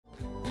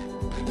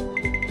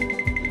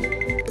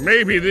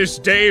Maybe this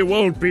day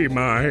won't be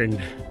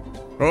mine.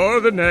 Or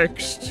the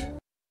next.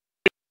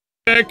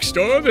 Next,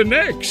 or the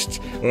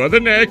next. Or the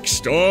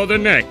next, or the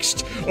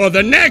next. Or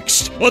the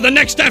next, or the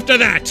next after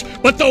that.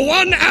 But the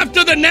one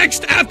after the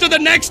next, after the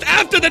next,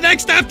 after the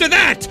next, after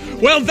that.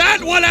 Well,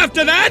 that one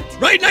after that,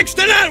 right next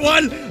to that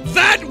one,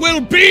 that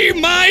will be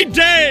my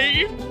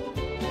day.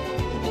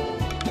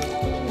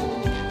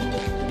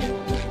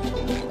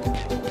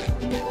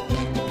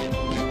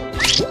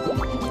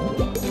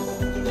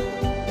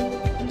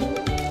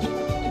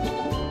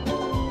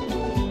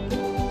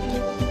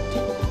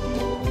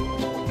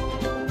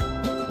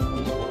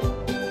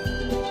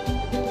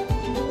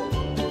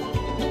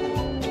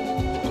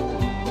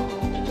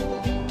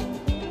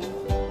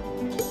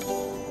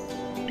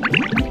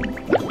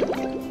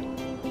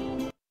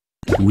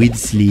 With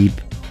sleep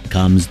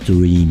comes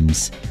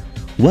dreams.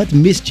 What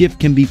mischief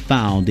can be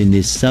found in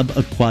this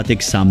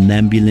subaquatic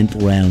somnambulant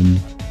realm?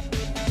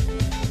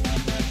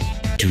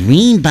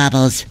 Dream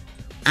bubbles.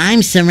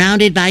 I'm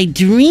surrounded by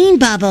dream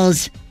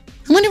bubbles.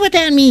 I wonder what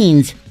that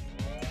means.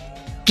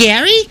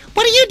 Gary,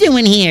 what are you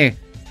doing here?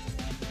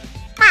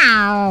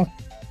 Meow.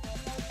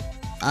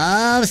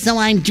 Oh, so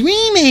I'm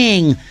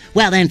dreaming.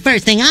 Well, then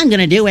first thing I'm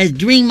gonna do is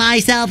dream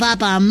myself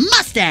up a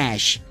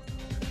mustache.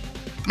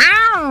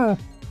 Meow.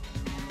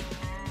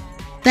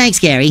 Thanks,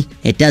 Gary.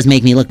 It does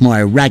make me look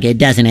more rugged,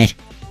 doesn't it?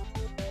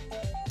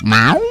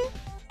 Meow?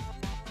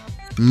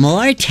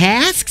 More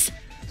tasks?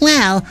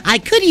 Well, I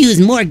could use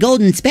more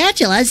golden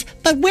spatulas,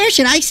 but where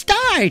should I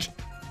start?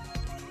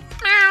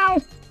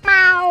 Meow,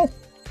 meow.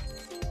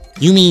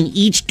 You mean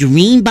each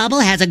dream bubble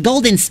has a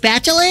golden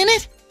spatula in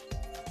it?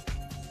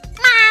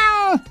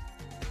 Meow.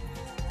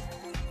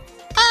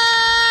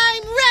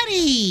 I'm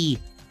ready!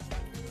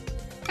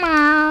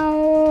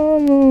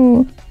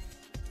 Meow.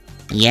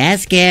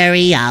 Yes,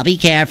 Gary, I'll be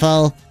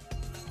careful.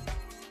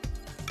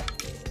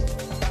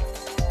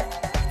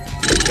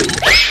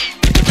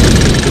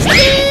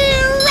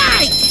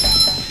 Right!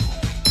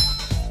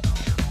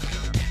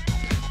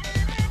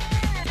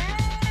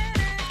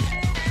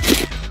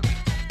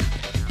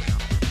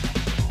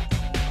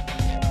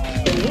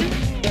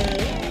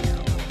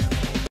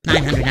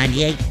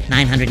 $998,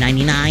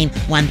 $999,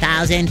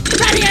 $1,000.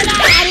 Ready or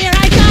not, here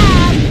I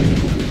come!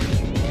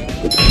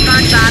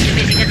 SpongeBob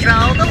Division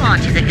Control, the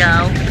launch is a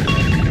go.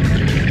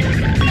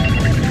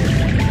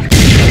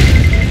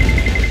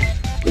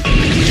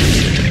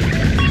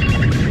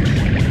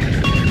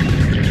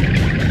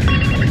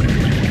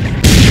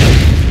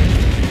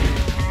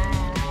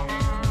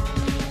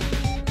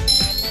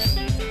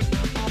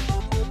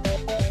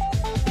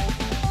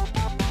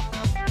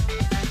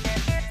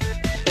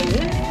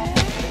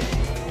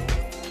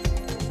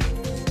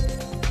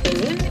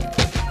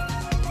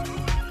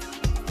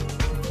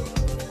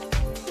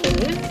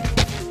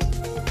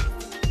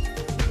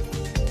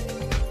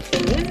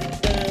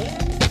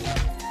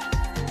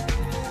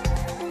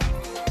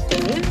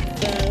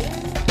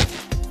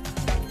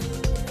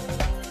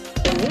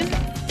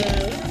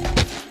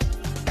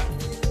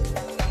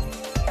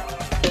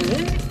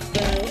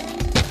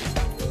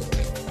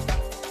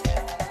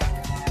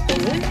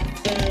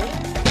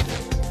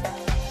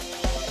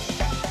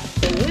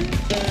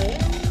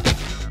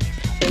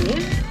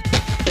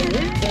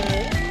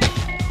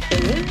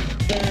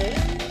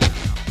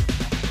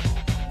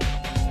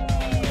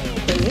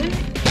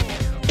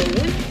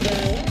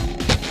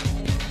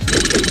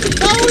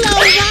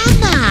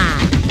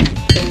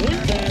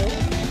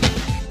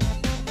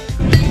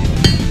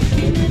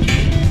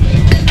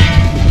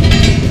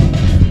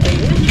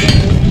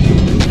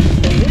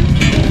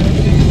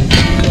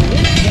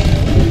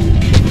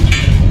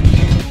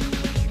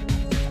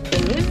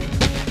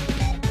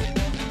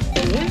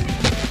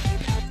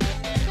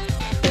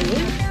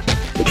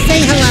 Say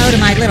hello to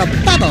my little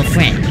bubble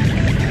friend.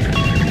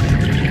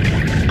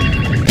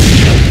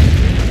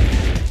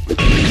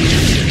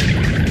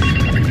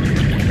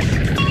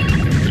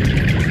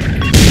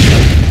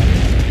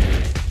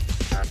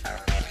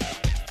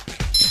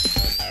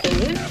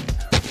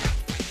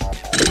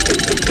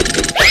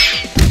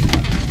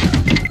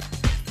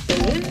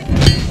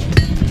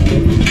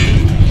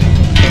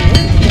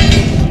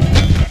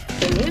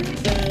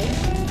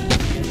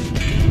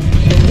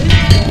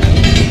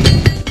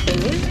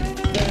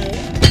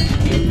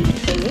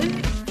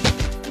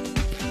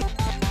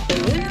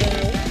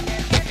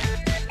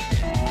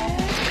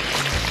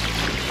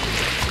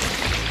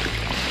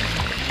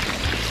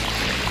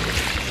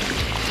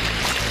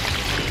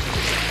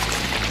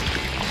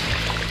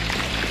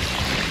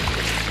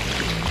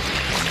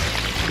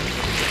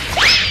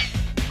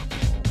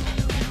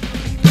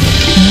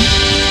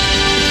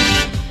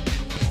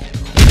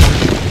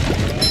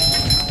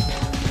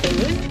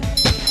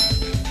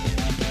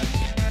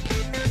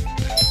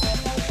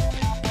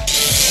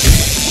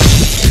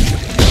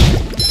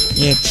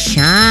 It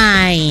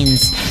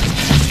shines.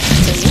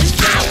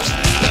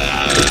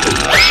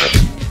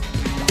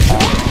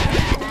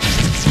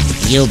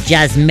 You've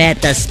just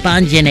met the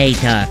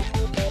Sponginator.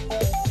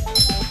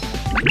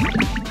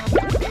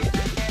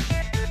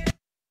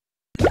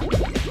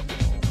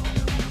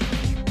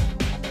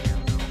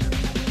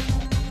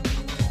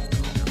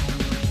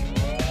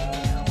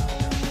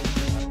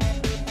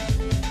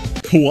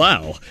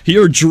 Wow,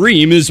 your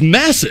dream is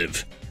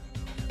massive.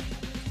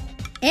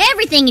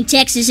 Everything in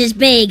Texas is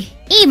big,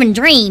 even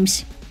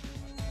dreams.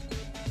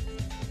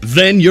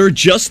 Then you're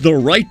just the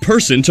right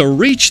person to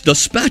reach the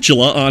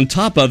spatula on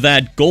top of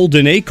that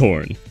golden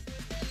acorn.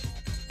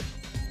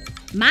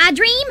 My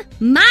dream,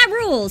 my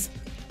rules.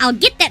 I'll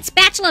get that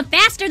spatula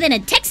faster than a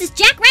Texas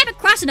jackrabbit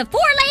crossing a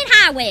 4-lane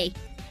highway.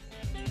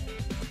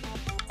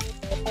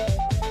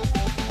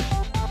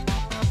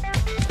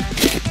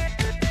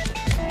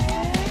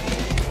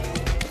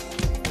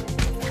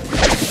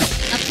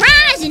 A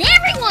prize in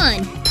every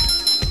one.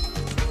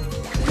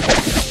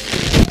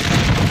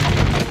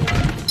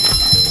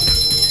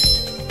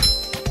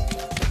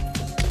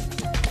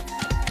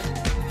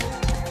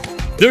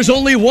 There's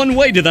only one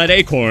way to that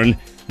acorn.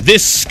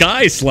 This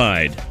sky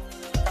slide.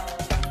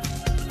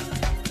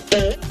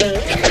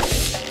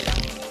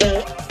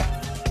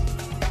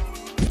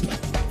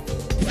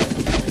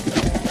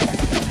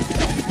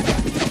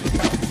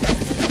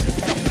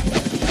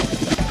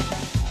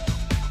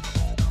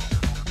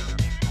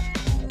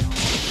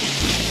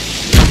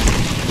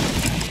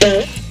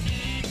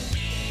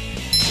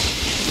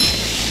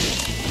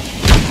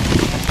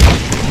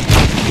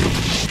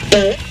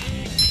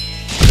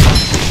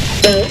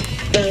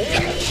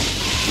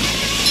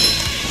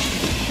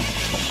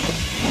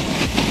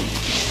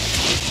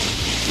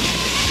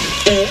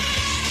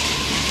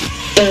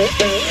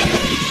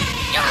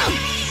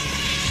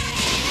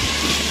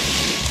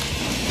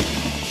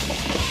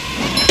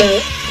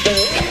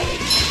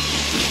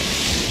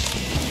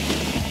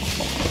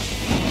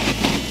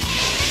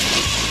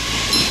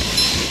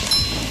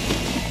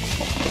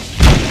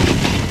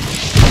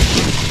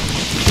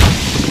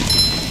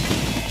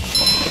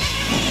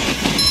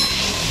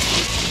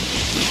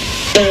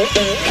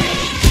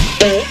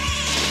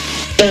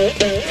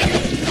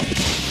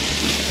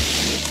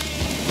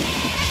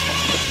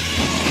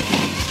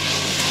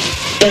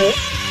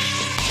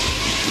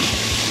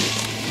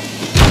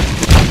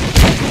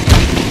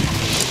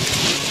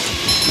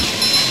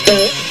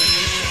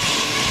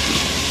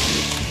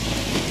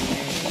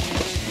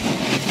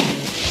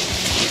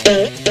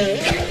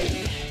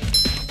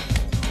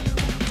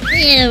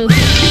 Ew.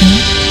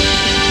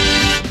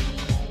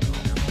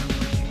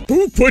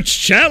 Who puts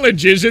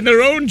challenges in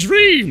their own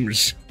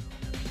dreams?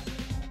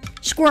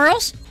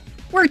 Squirrels,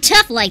 we're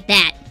tough like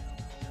that.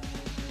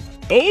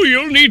 Oh,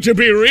 you'll need to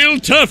be real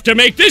tough to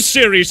make this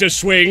series of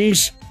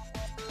swings.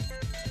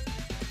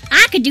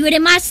 I could do it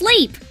in my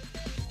sleep.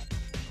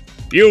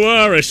 You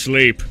are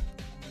asleep.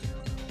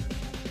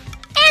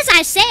 As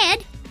I said,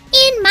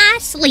 in my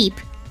sleep.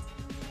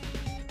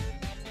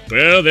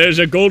 Well, there's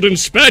a golden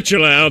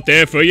spatula out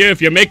there for you if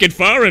you make it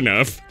far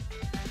enough.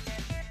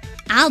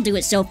 I'll do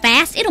it so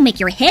fast, it'll make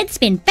your head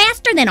spin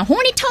faster than a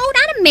horny toad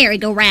on a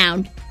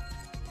merry-go-round.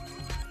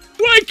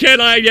 Why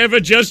can't I ever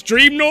just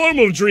dream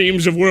normal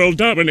dreams of world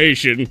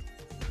domination?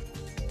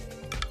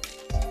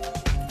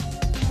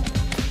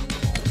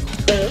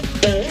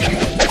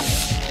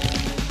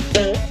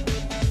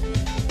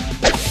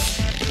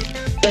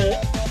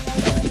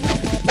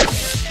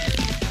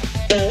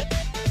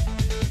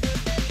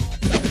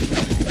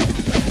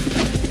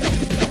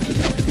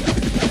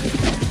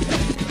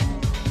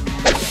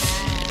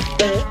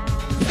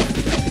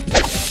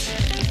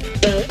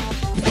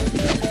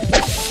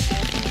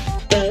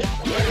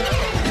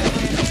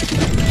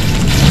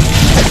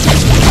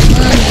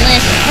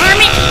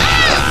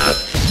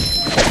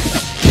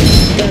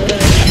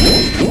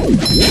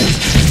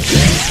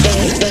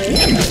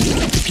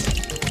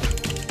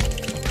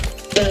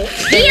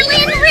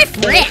 Feeling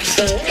refreshed.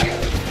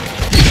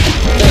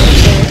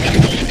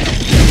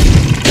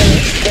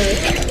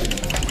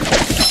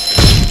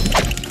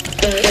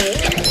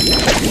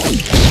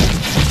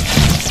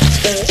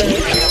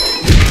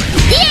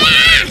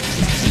 Yeah!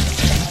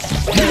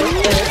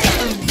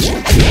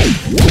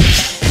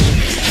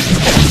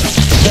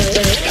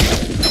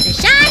 The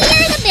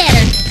shinier the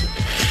better.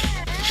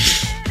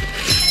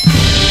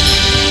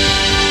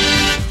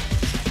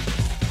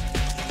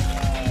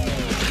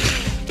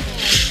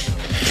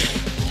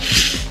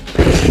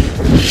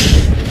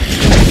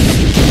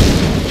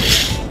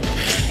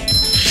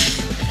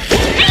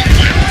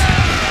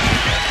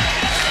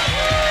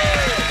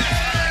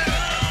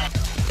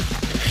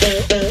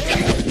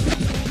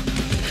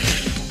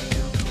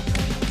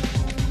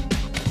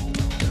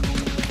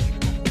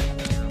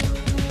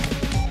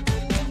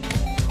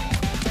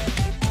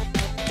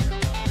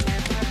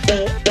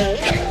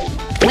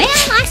 Well,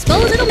 I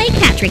suppose it'll make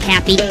Patrick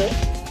happy.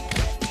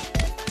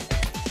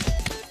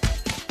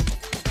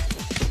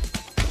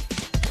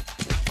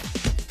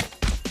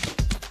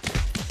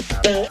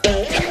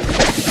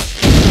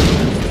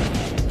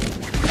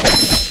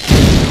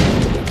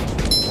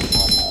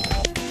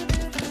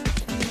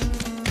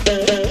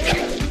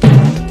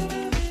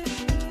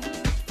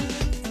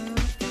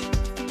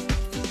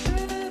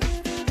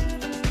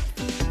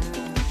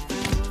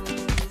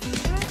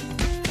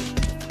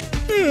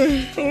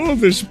 All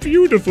this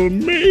beautiful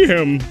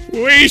mayhem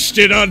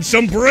wasted on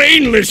some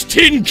brainless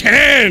tin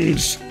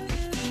cans.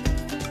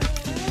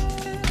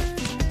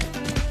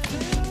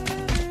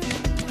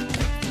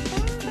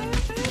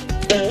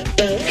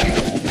 Lion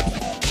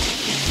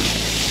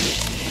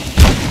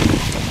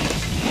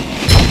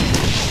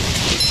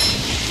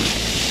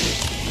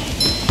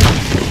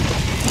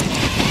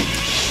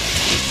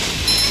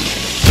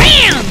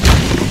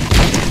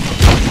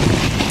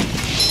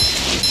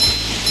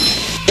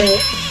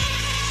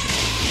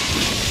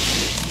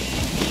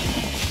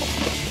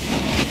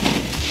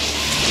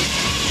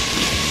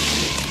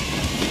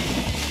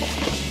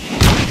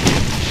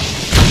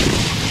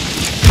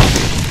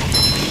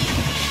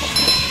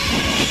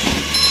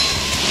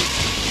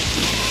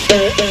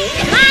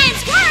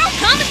squirrel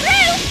coming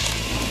through!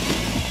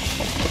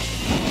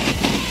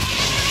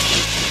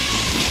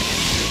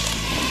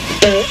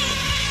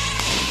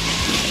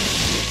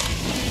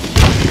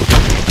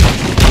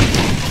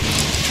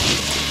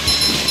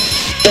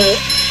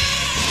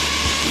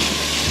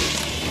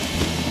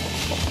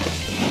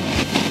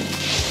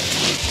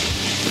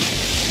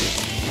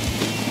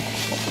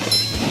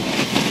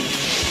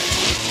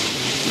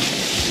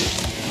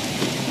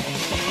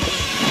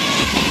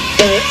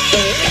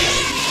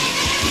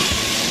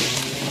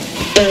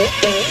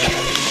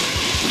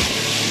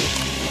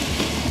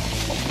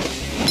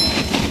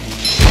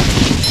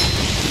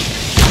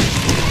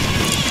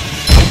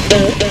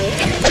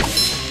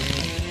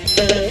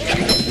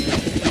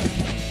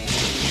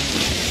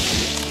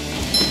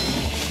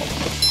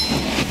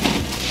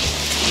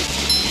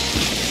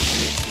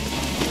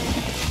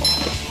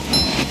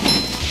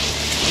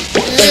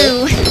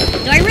 Ooh,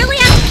 do I really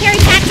have to carry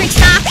Patrick's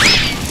stock?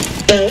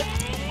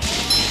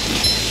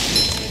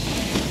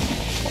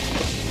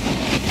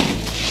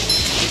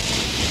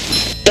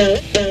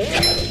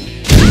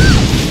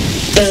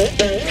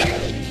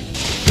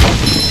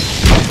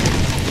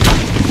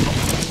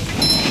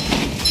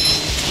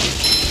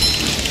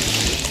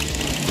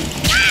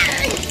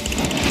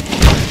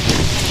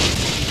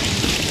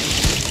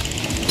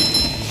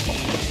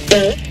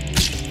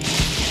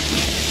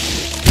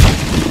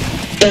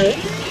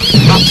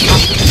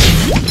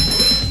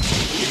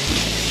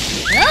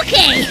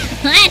 Okay,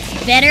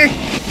 that's better.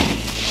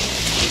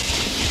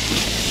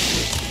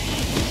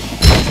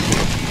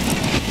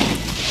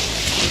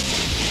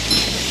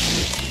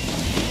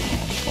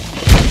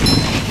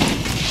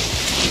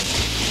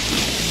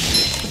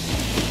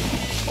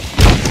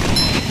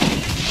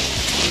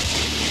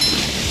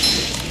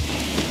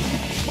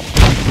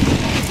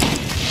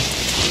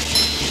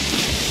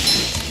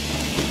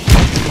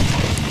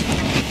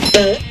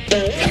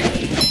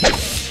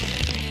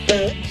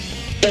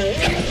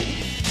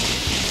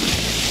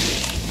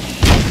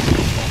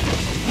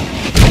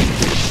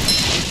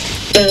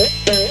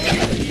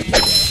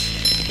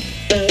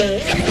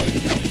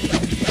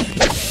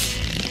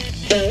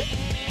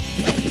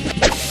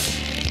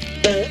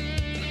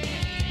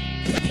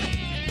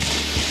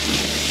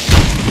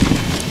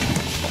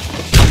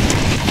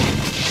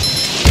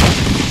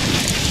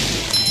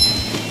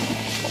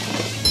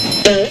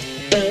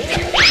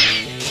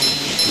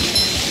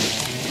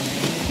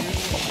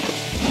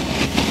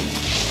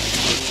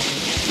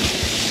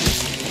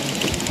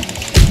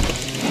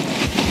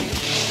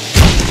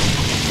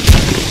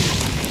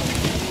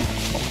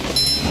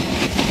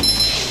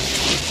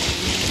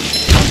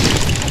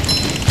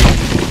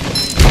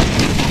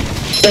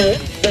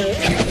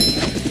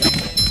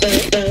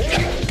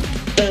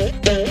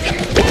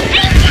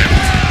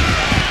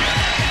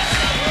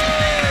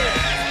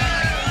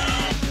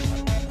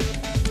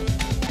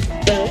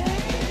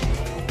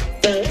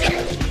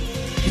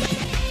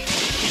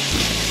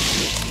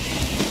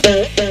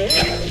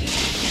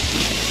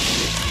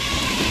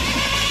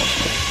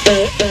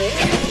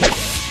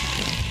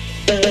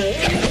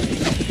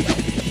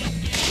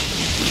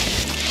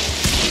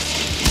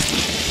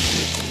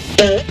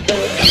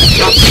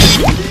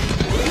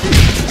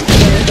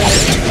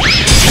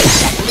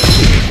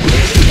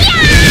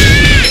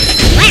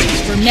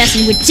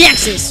 Messing with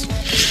Texas.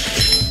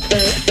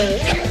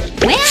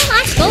 Well,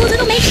 I suppose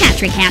it'll make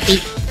Patrick happy.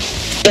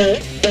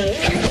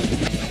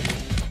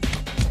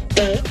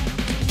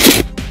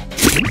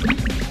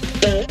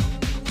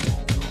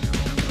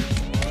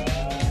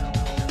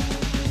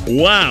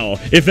 Wow,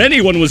 if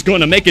anyone was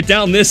going to make it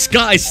down this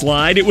sky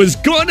slide, it was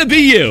going to be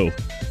you.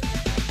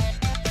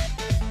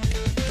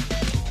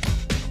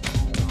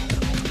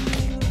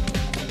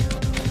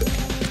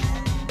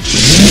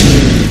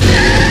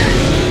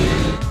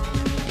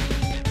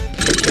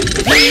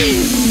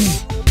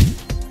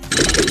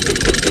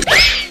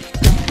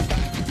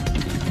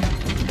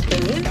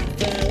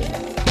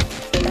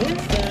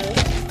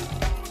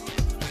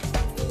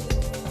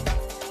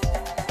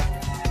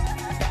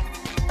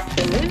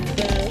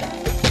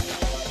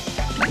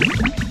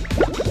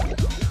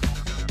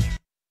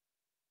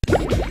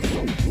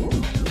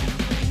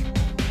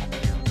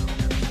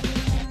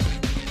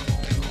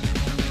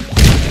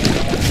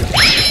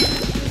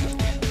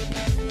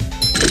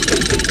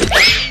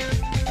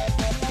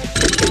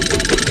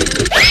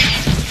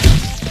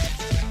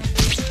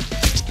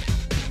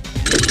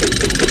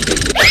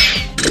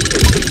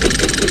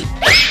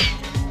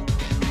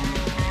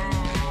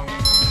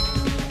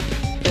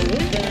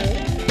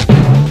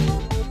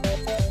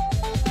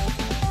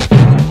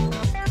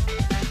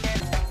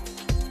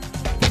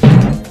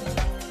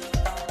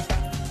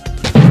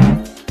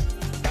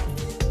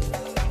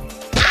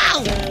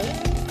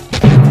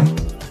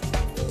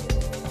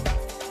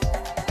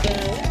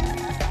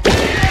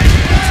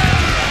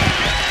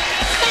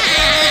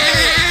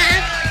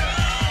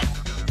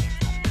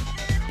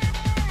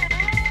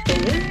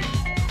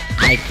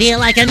 feel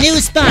like a new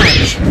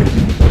sponge.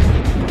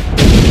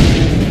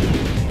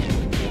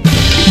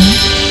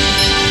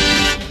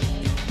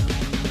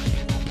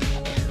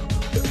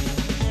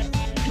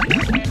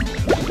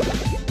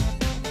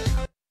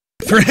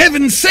 For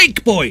heaven's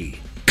sake, boy!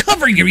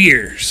 Cover your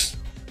ears!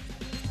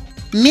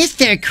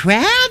 Mr.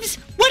 Krabs?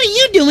 What are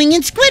you doing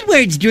in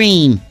Squidward's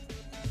dream?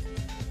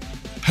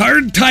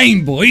 Hard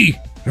time, boy.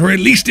 Or at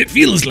least it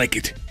feels like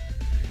it.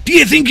 Do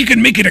you think you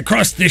can make it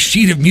across this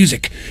sheet of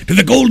music to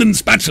the golden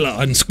spatula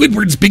on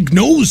Squidward's big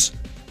nose?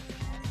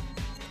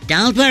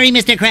 Don't worry,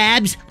 Mr.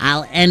 Krabs.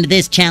 I'll end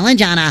this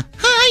challenge on a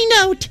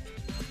high note.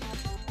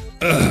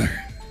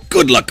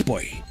 Good luck,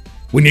 boy.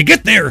 When you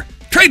get there,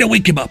 try to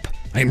wake him up.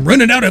 I'm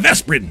running out of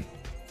aspirin.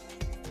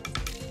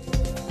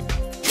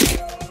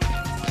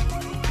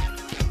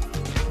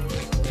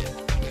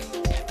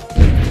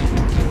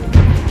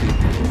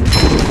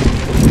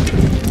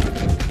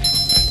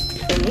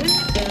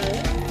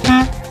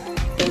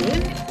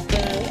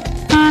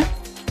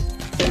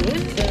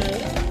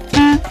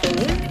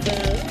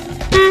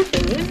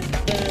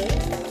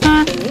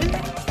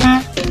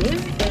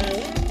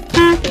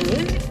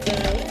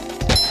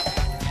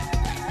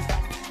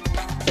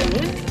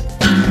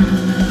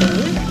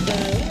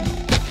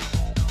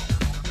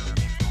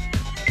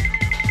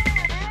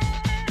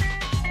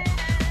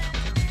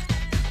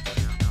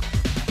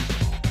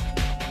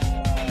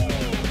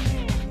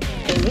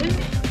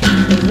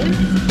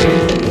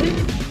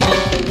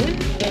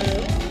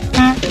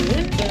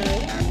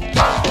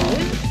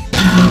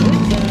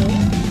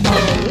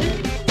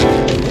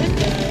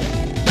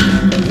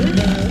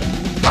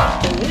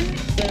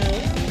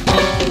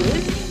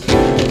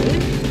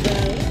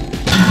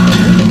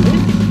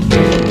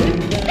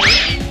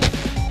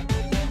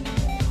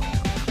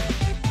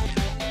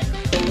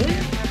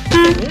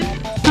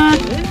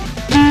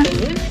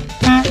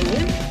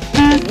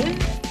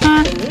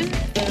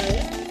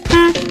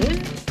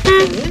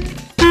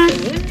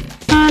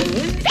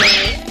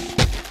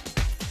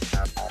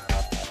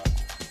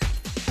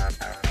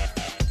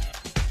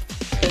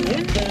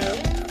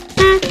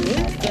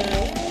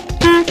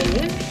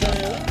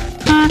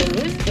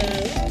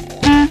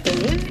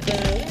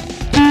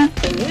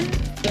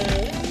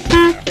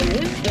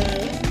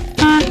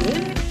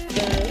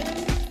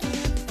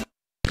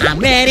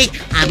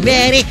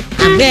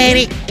 I'm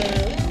ready.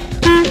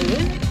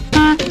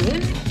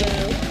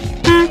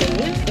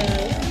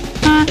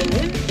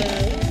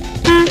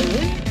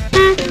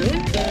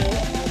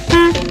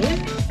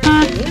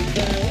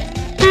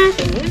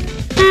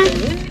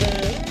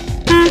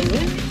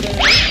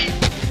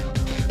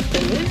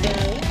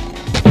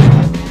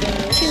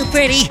 Too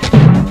pretty.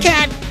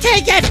 Can't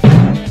take it.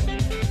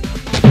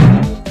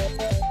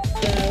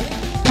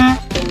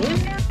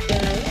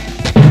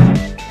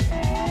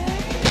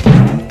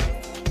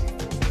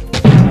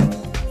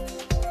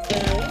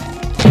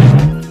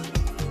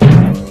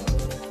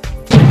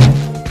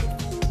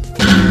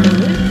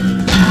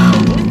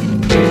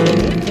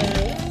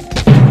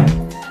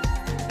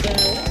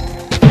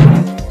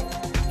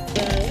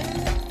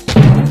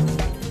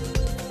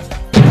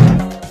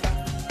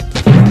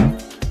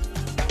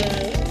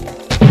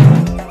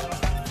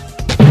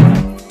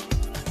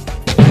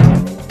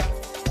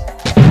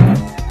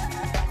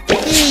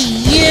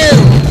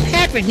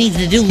 Patrick needs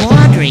to do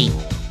laundry.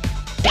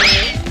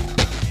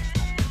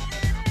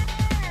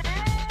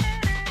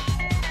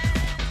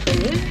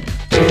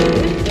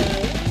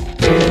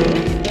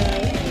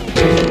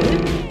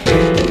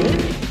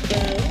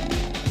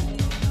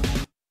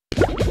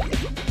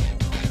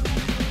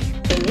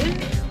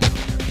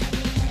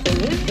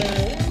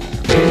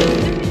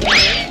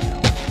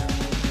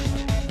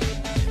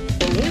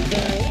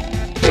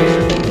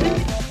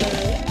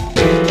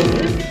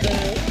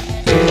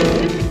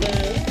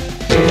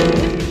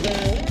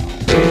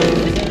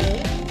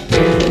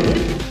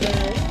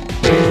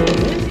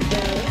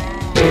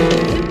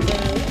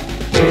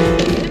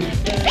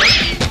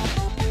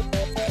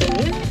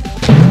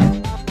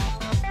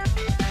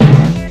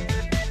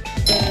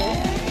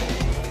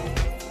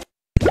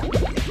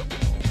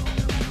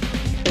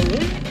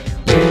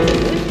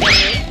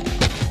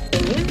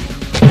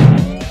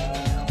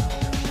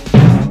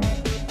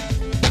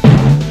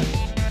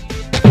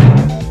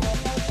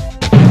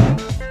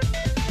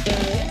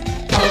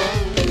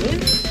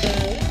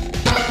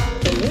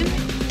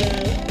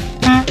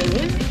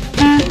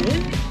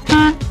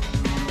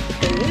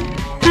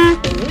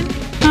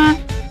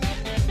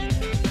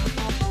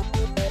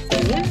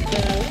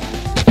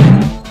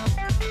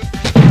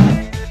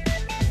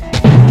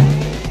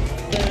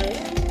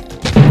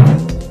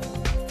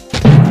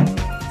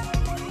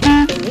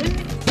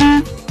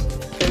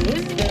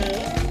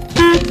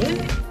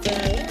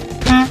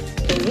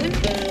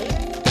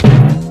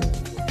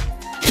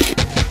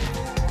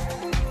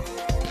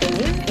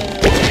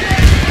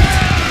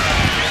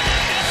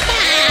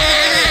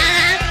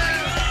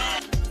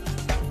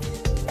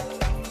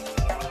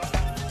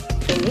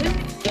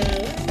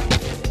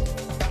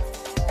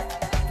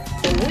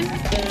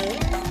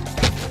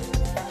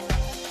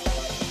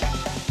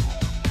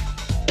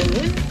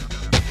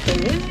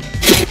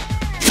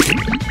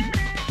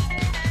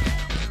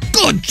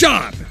 Good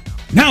job!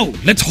 Now,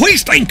 let's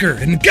hoist anchor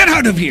and get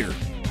out of here!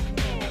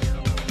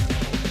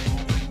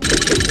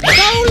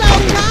 Bolo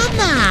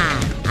Mama!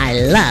 I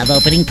love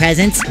opening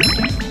presents.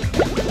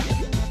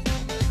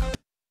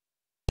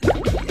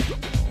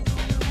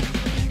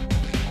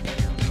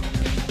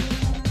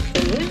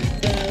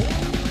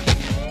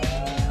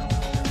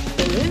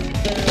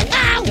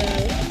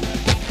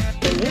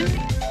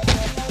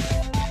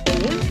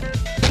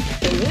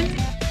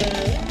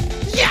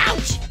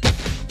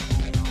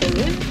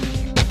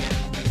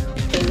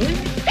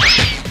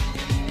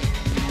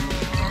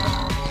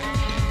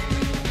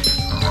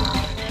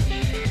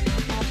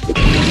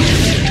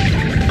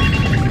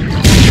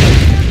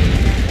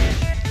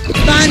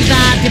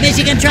 SpongeBob to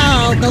mission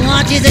control. The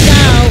launch is a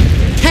go.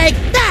 Take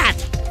that!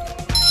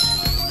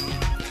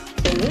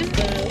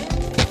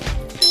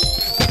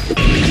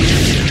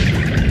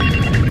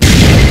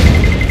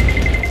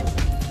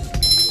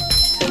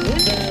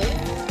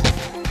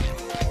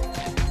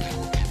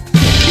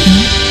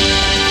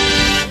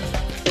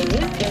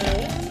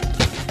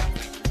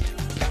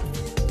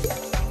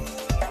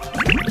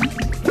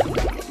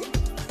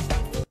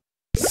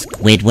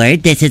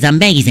 Squidward, this is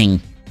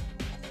amazing.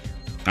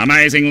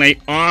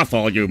 Amazingly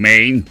awful, you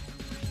mean?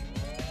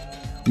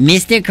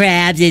 Mr.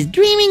 Krabs is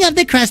dreaming of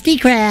the Krusty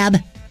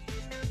Krab.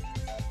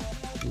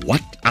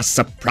 What a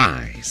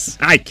surprise.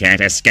 I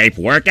can't escape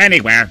work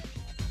anywhere.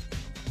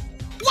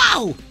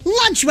 Whoa!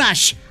 Lunch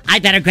rush! I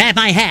better grab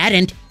my hat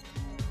and...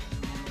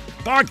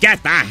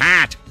 Forget the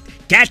hat.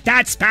 Get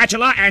that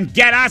spatula and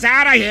get us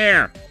out of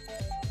here.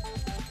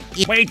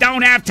 We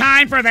don't have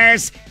time for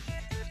this.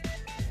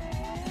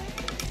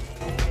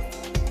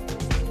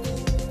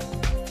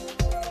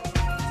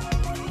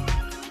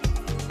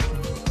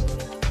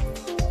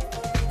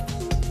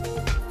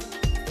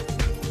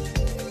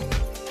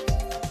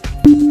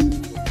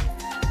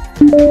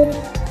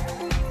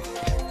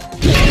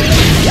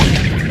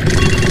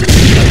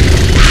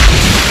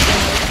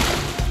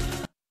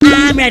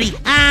 I'm ready,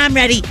 I'm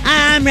ready,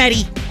 I'm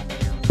ready.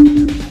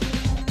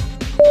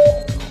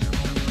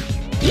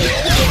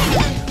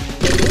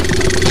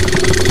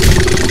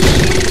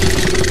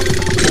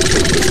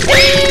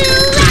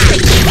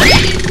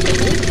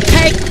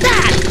 Take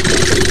that!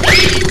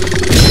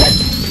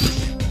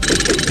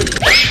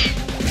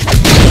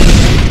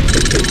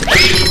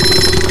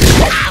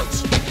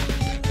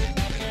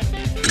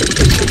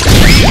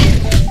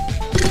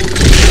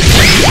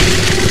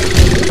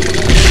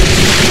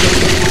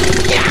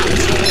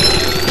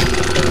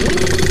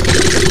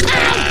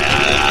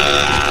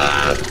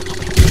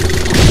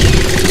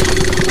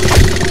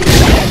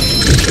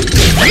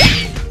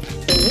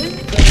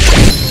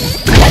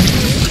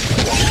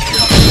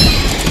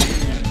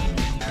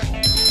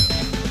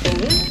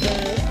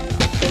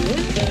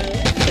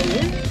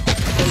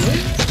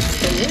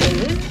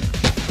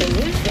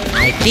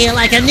 I feel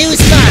like a new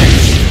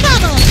sponge!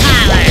 Bubble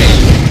power!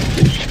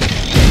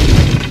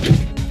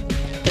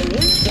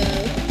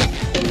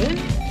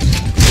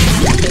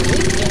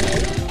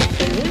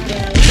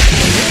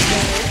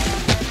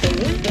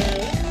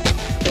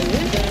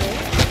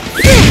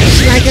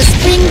 Fresh like a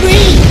spring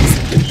breeze!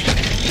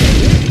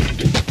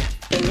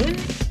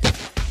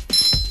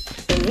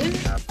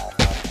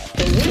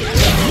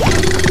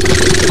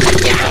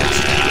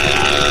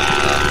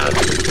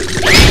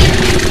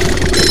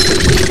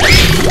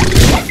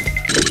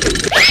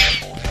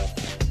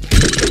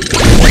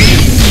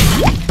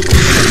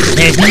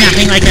 There's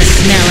nothing like the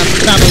smell of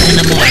bubbles in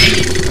the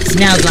morning.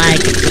 Smells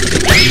like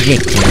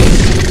victory.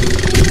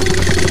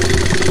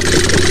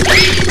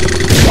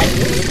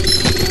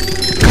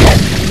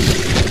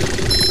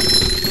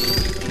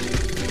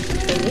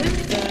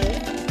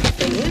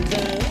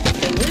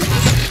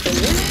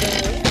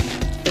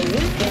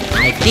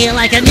 I feel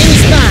like a new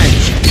sponge.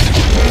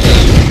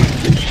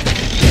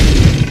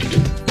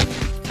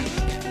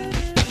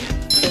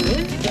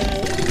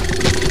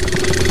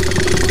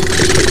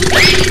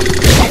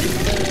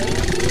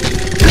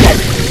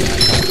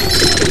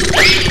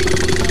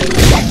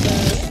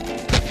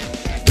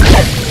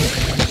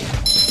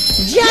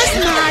 Just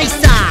my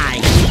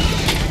size!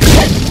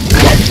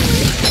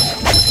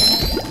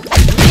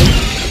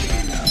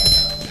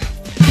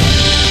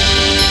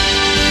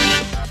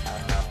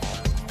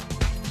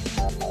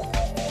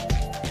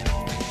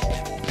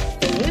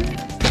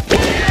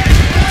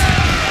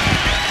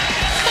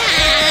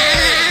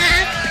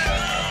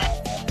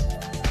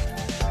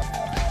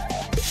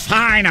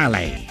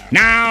 Finally!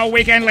 Now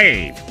we can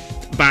leave.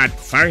 But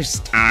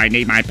first, I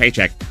need my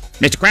paycheck.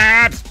 Mr.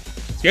 Krabs!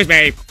 Excuse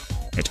me.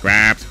 Mr.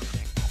 Krabs.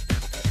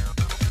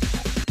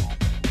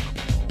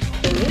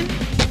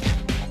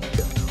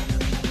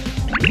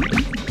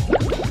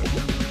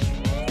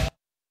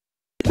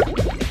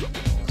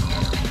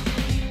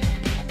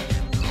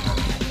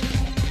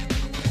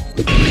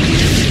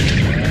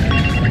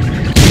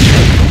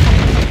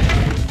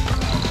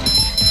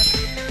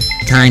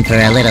 Time for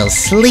a little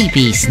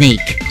sleepy sneak.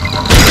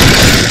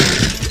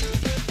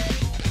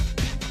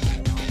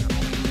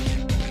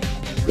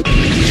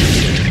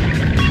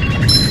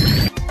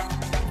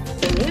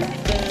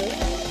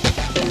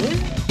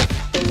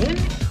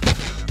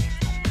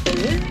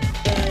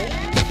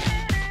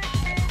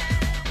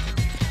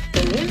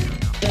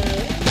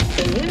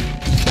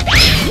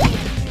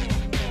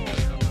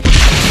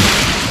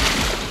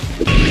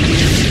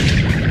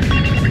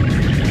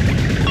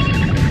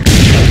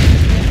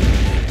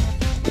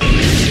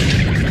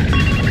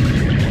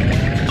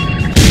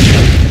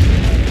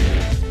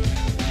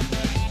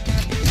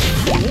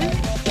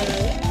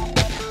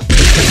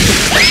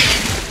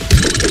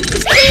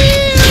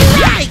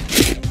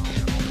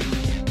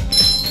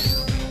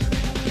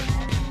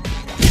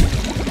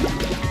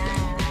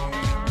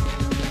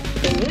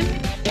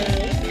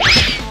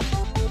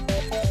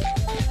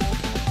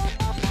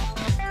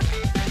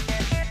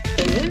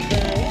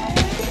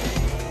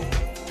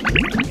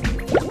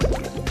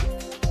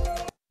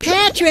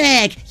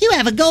 Patrick, you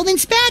have a golden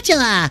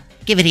spatula.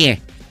 Give it here.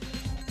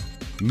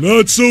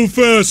 Not so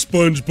fast,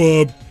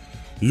 SpongeBob.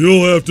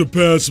 You'll have to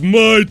pass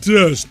my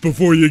test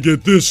before you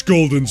get this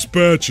golden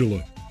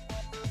spatula.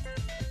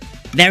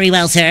 Very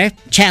well, sir.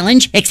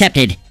 Challenge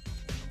accepted.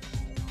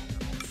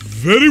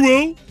 Very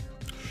well.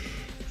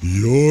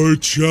 Your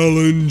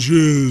challenge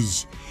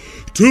is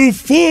to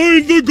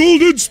find the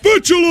golden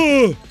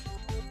spatula.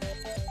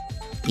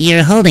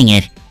 You're holding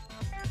it.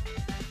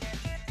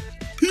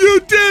 You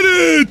did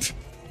it!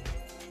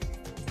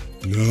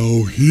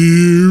 Now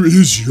here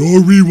is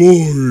your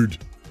reward.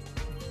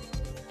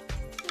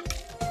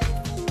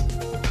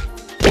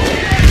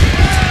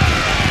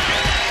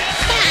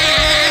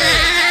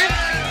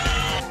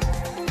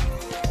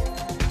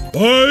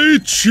 I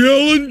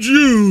challenge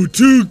you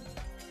to...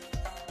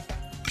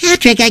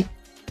 Patrick,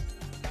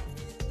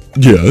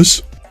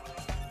 Yes?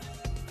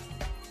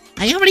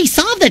 I already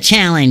solved the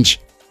challenge.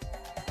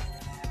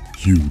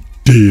 You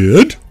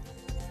did?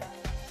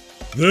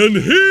 Then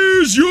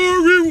here's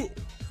your reward.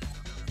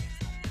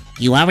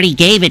 You already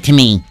gave it to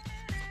me.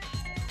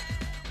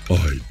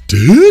 I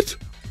did?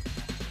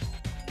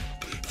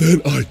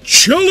 Then I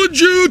challenge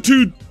you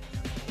to...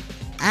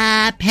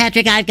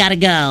 Patrick, I've gotta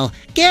go.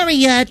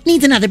 Gary,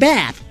 needs another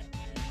bath.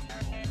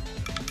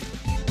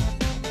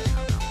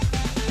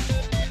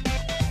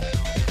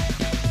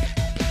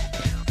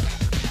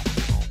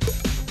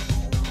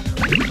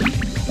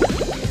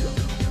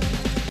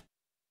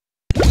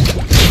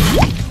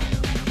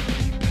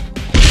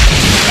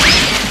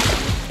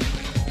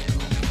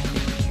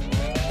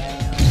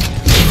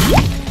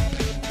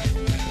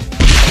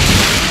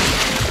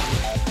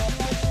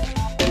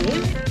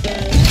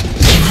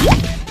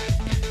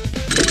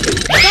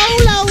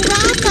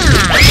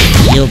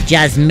 You've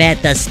just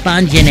met the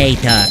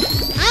Sponginator.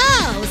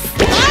 Oh,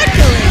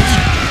 sparkly!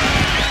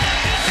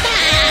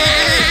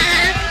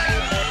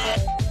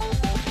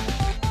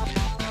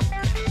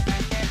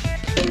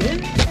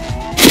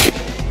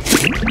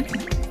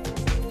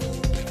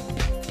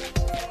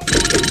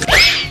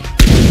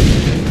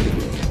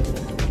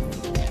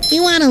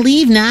 You want to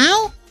leave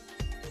now?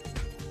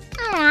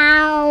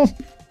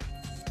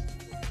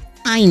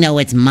 I know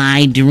it's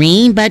my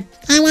dream, but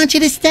I want you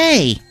to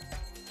stay.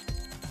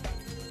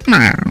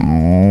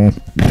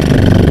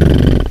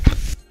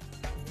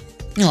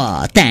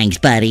 Aw, thanks,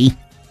 buddy.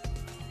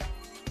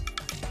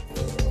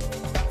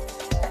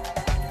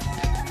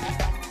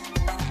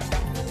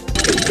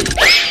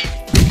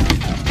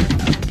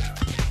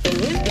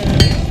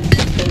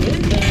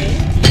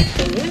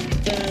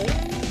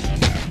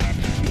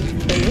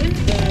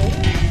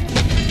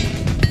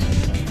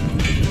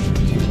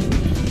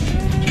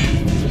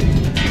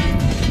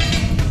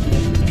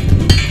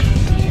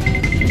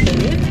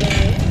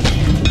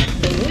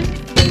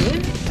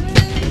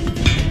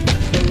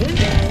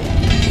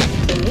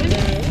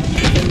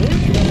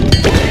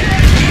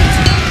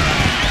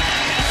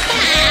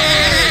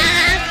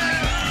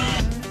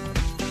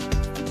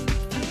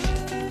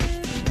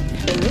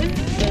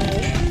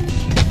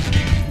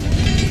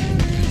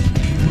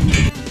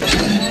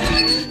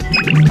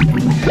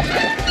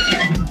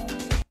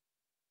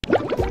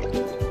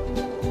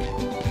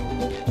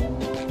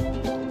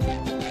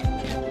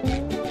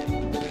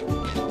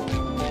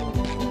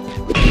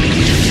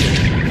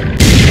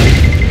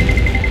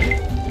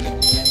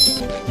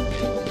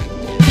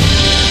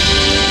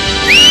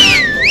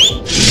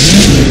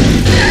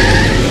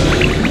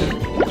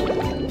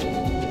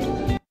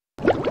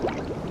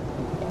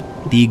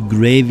 The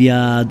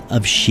graveyard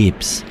of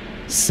ships.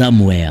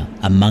 Somewhere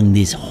among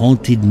this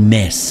haunted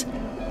mess,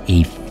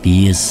 a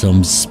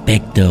fearsome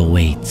specter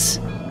waits.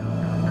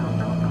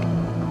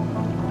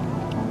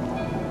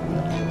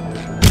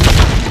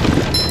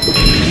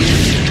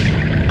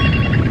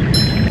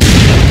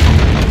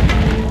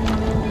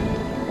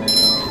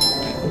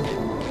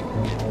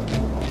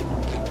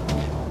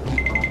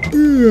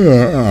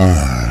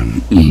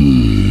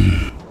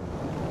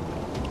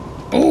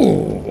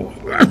 Oh,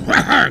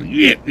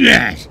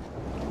 yes.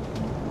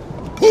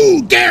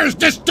 Who dares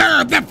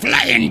disturb the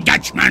Flying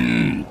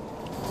Dutchman?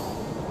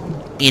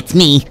 It's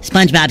me,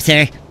 SpongeBob,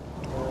 sir.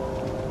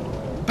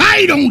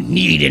 I don't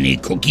need any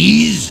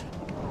cookies.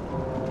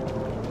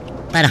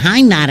 But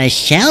I'm not a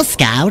Shell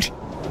Scout.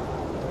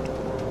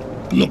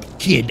 Look,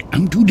 kid,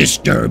 I'm too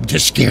disturbed to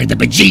scare the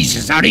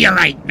bejesus out of you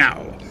right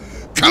now.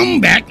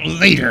 Come back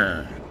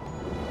later.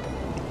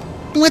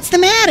 What's the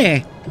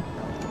matter?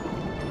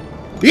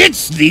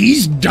 It's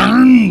these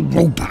darn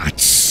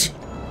robots.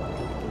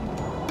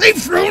 They've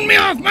thrown me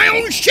off my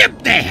own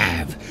ship, they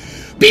have.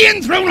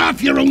 Being thrown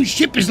off your own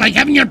ship is like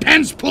having your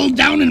pants pulled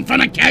down in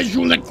front of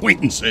casual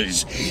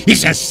acquaintances.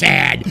 It's a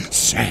sad,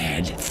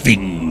 sad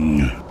thing.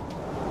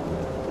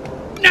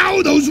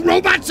 Now those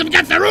robots have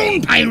got their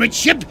own pirate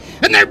ship,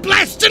 and they're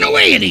blasting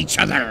away at each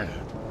other.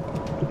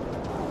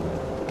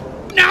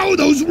 Now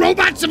those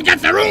robots have got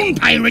their own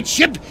pirate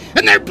ship,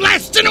 and they're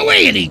blasting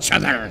away at each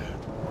other.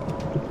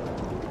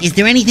 Is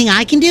there anything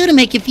I can do to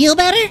make you feel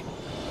better?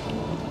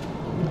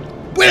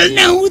 Well,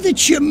 now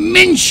that you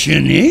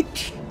mention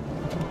it,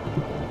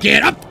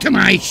 get up to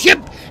my ship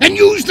and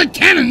use the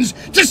cannons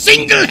to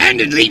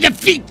single-handedly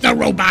defeat the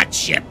robot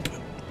ship.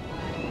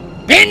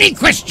 Any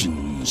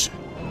questions?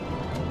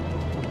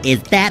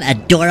 Is that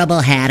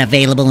adorable hat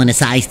available in a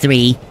size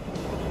 3?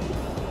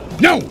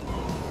 No.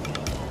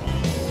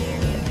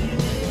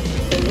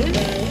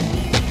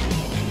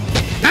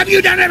 Have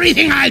you done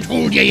everything I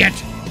told you yet?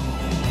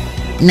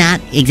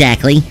 Not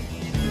exactly.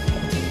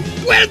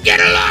 Well, get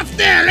aloft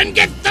there and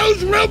get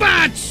those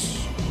robots!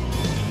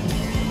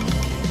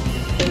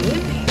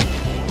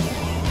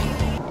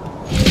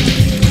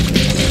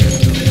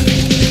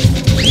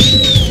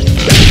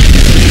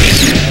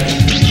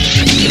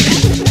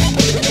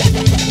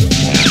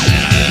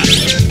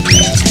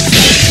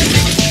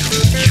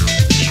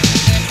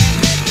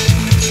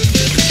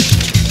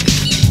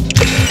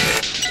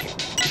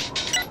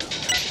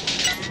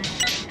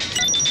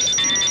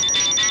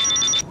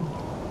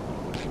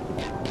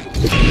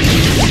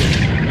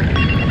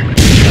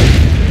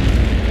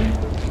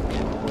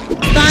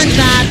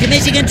 SpongeBob to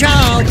mission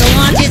control. The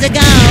launch is a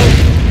go.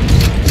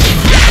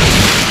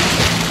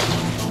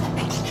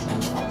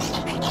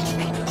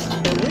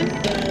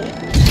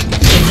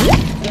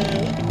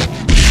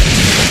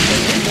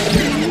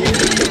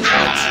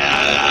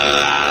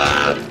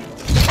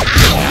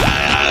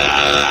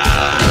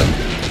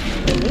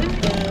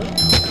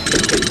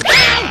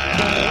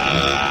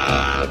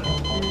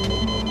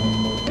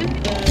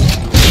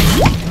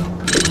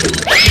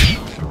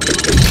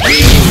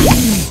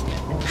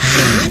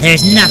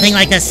 There's nothing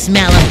like the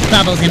smell of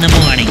bubbles in the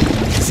morning.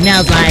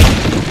 Smells like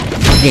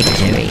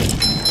victory.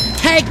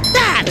 Take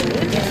that!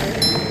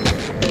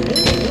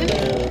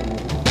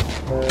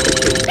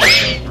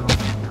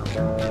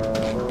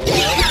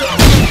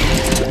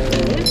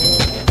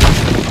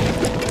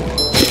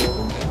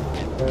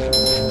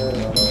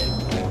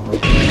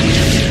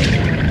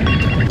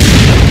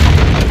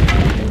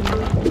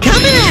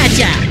 Coming at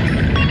ya!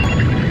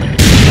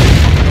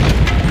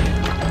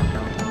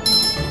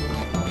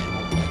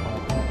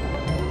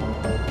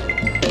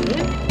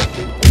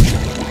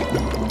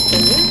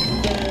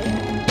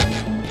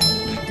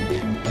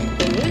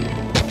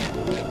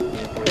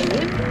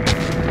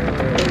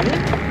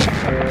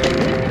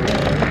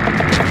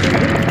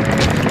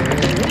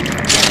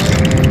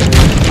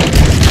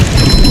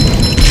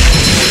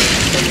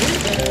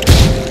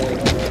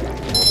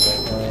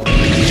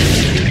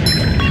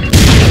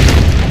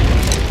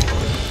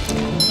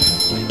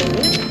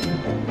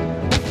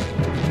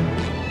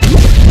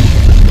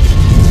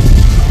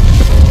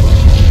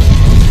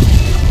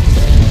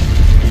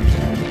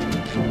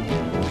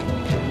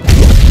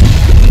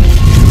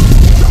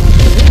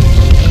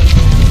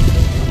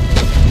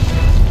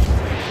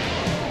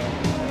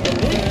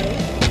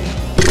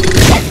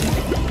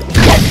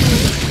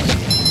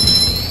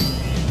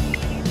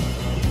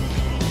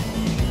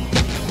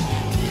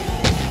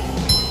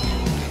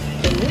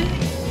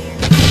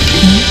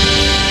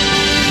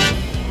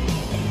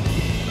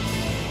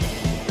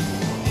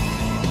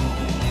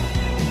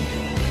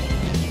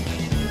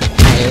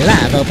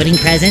 Love opening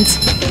presents.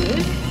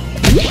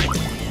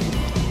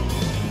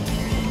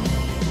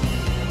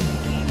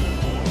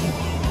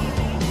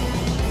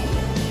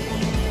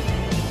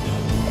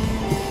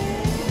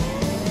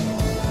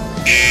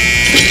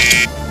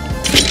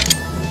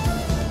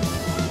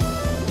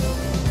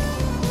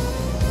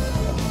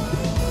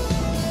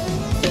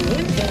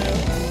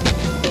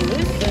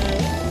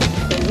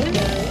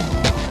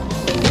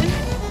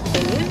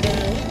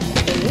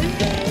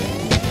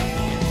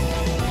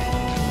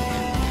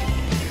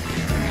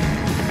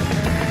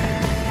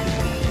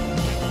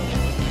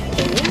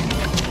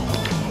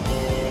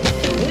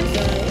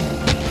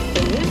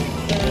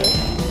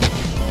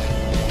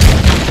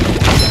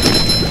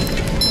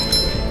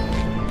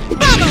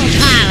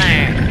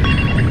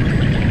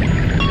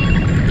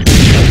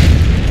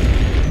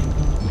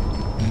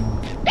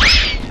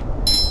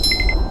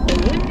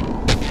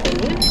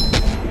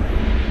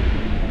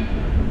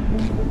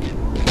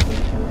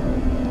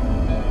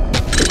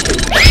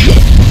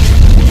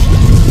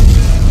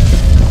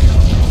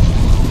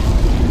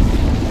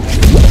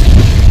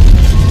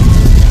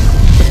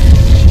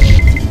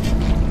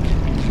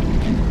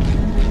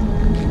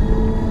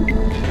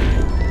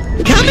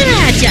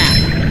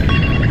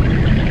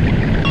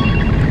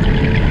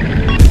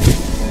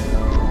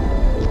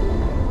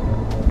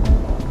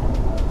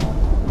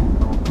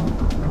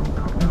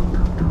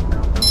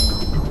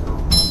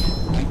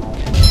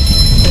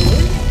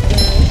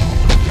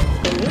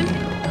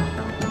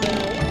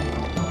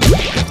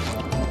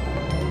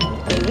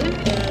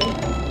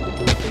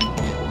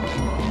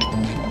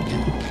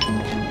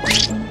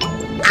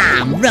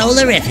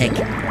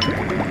 Rollerific.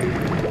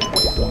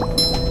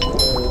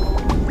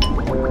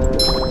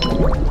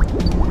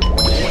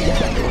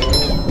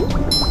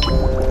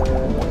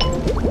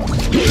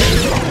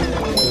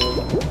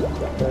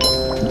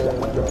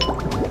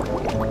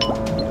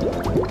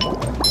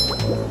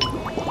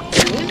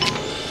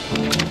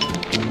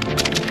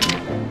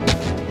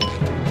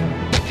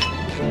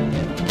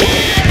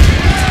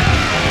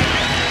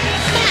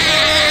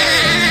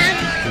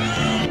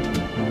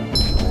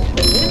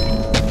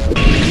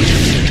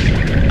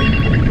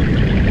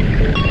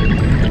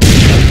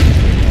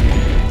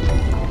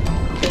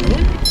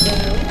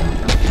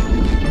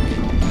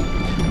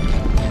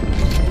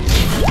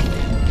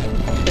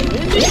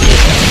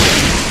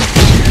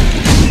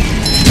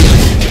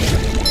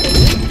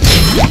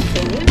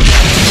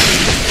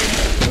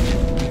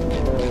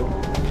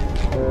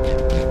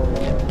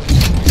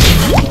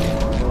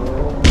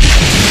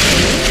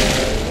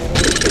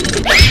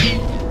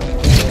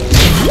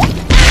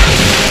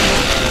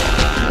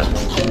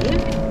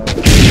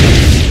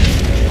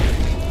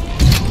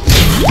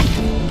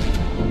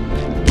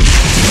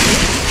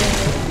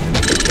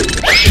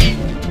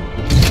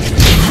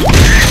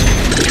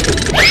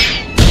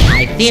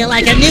 feel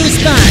like a new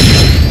sponge.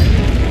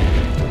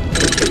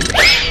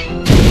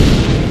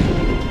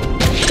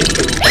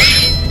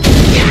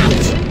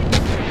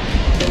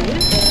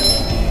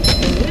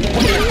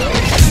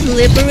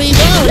 Slippery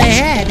road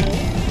ahead.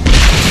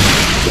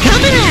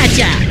 Coming at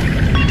ya!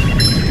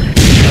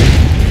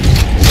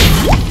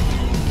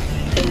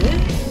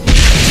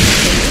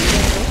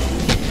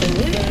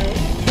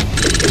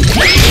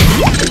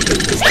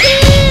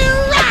 Still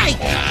right!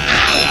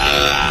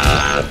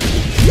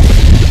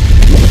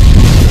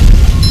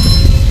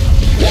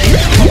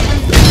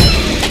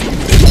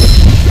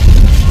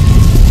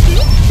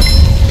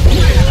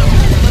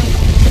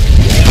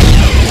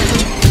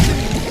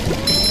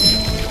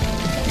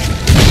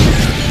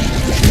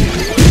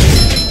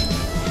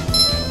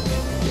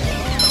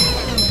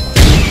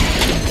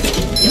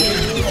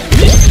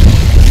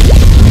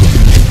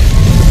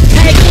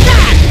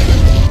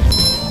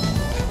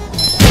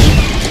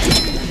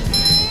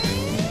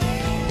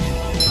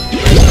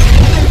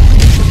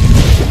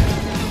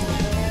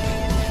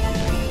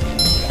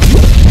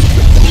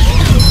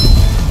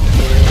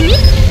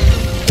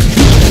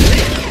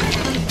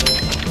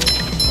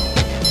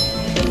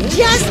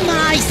 Just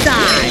my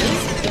size.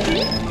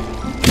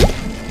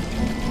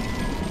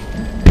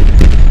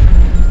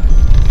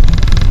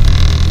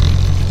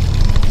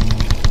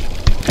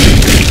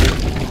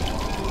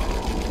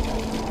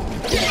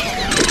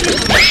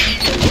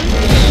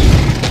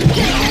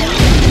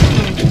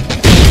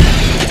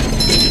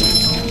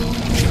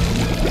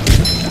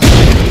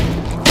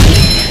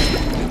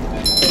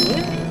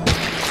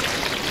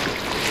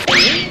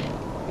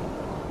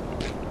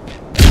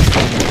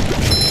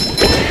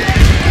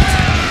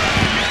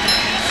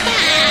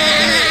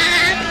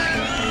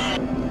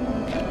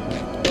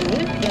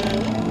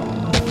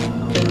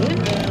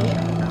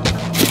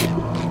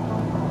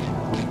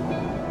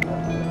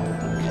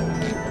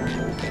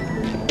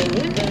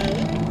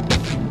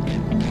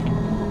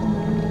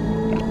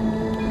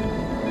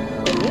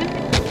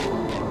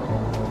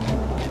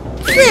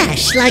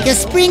 Fresh like a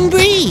spring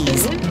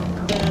breeze.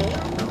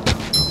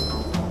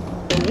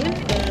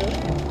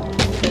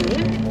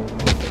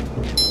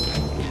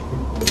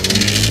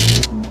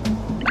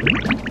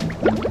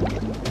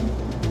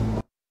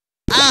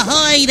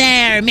 Ahoy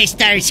there,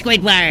 Mr.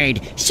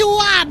 Squidward!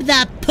 Swab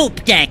the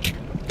poop deck!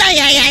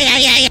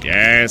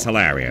 Yes,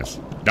 hilarious.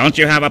 Don't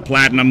you have a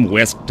platinum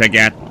whisk to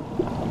get?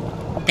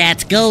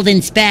 That's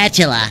golden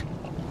spatula.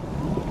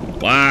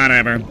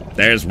 Whatever.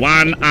 There's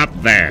one up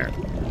there.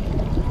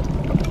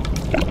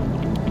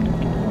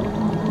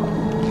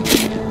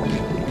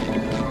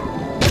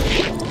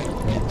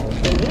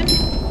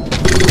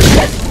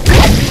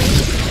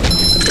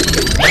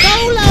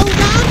 Solo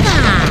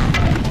Rama!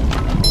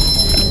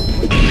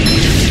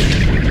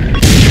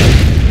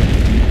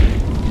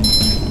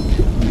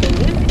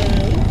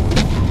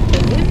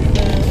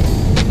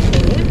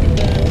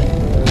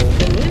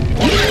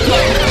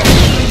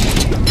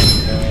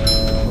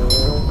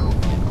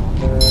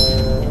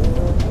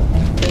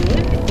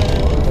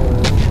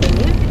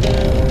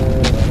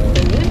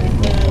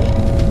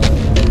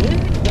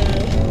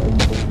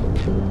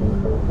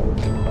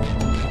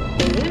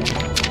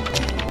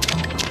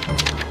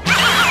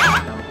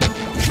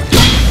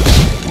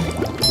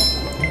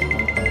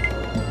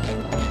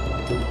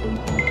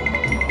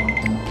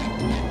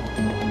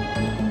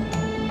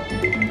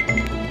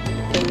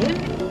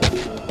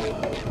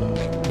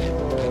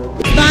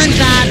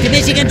 SpongeBob to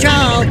mission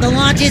control. The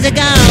launch is a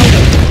go.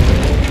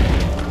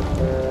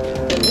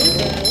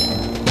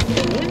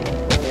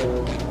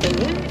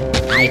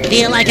 I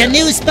feel like a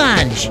new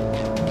sponge.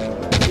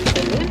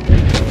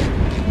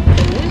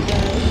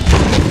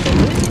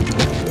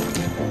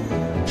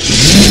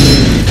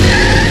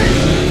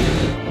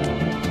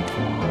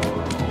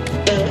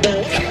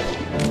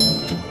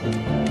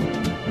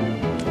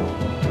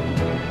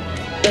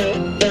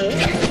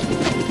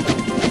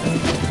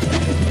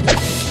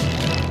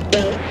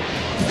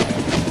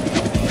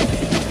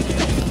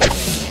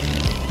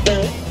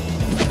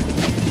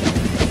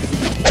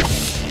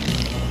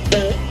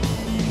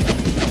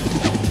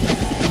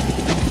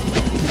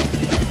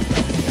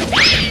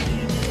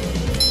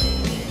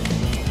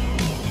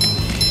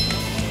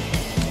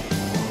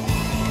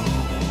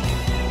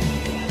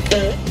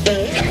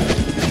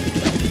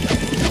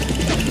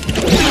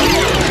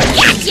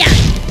 Gotcha!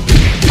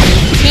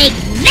 Take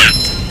that!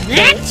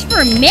 That's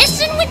for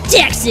messing with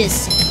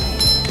Texas!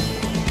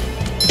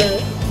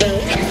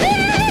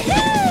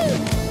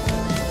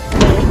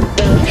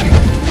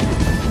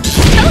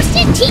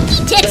 Toasted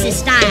Tiki Texas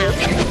style!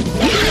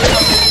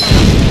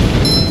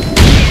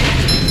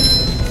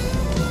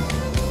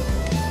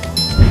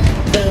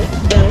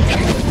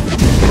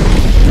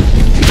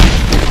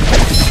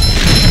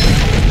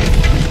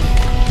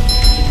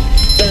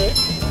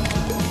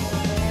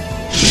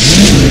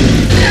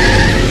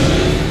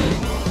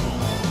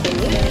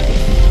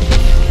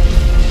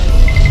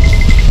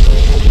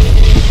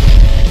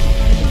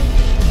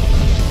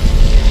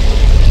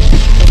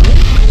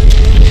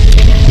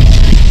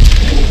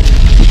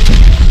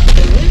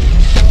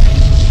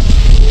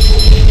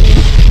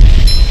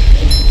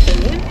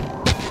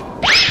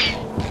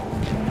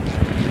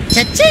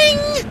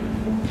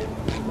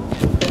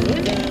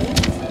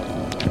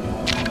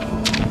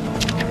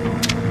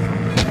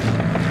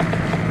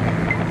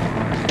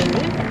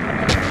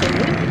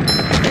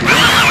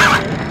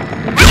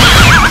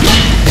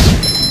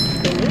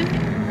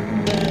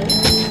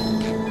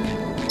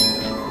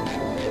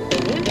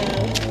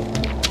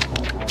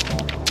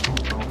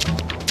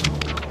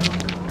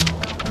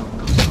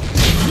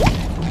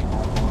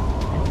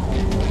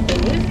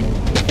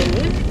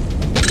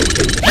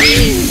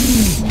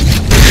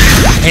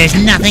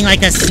 There's nothing like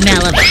the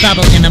smell of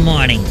bubbles in the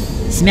morning.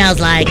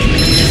 Smells like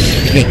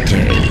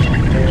victory.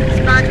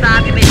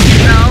 SpongeBob, your mission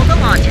control. The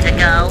launch is a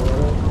go.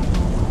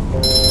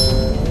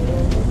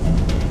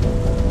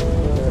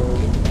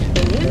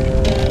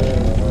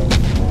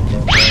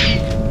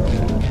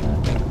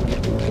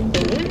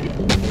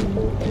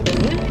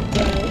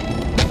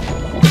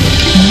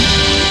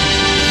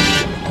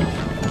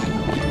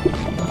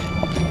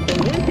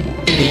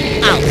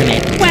 The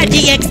ultimate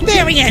wedgie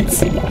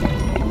experience!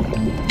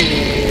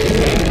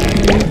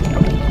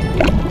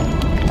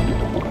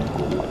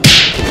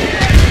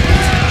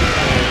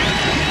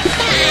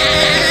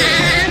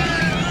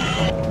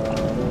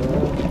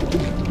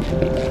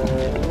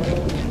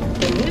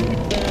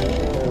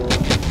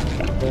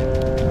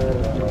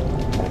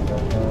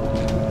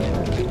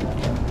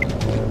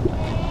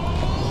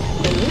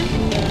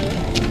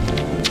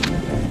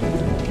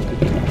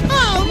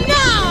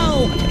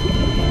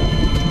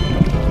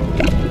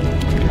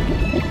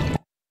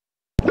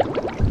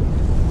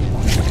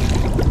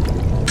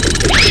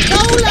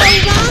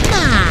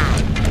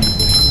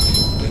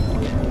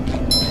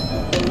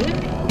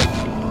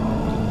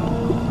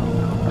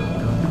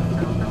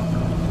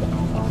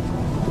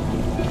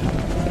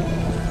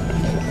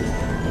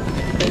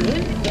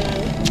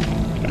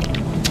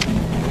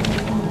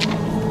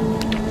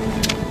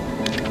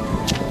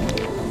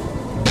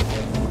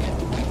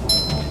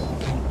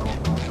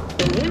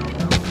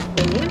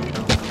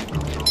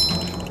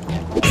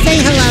 Say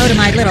hello to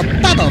my little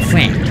bubble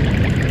friend.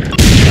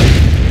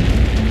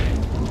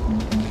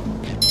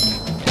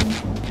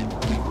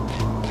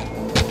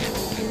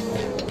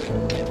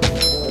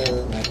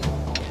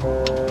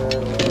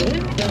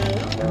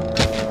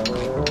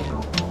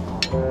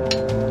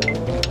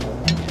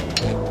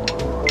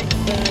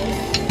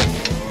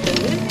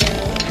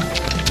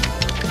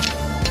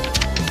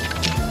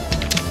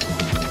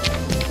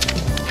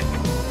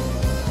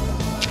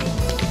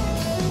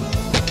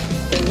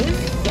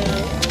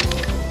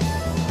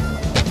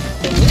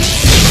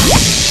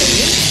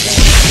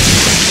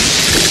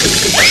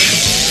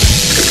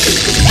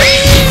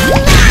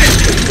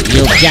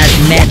 You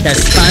just met the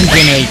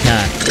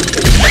Sponginator.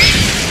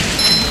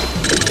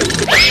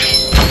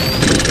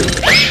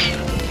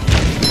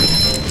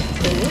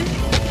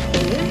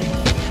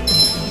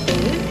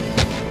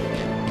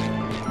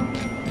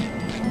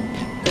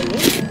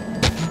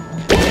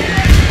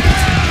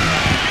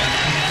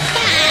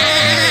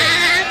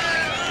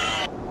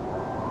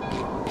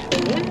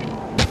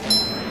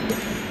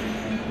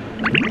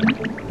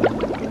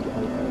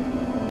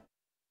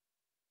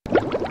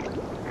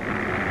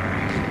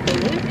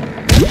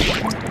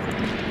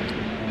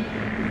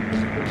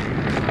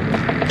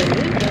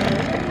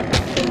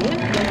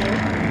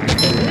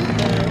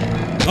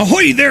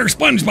 Ahoy there,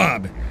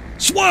 SpongeBob!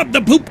 Swab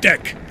the poop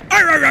deck!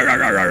 Arr, arr, arr,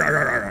 arr, arr,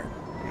 arr, arr.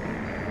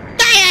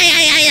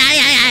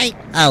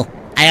 Oh,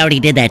 I already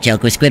did that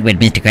joke with Squidward,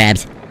 Mr.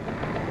 Krabs.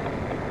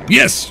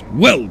 Yes,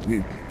 well,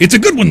 it's a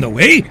good one though,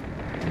 eh?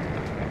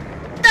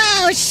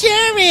 Oh,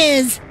 sure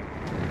is.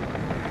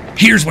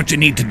 Here's what you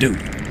need to do.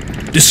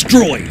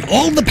 Destroy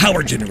all the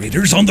power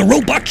generators on the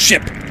robot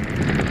ship.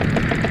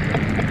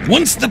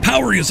 Once the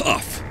power is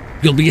off,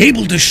 you'll be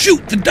able to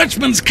shoot the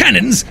Dutchman's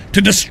cannons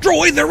to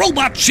destroy the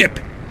robot ship.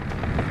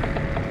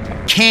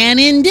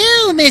 Cannon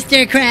do,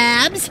 Mr.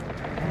 Krabs.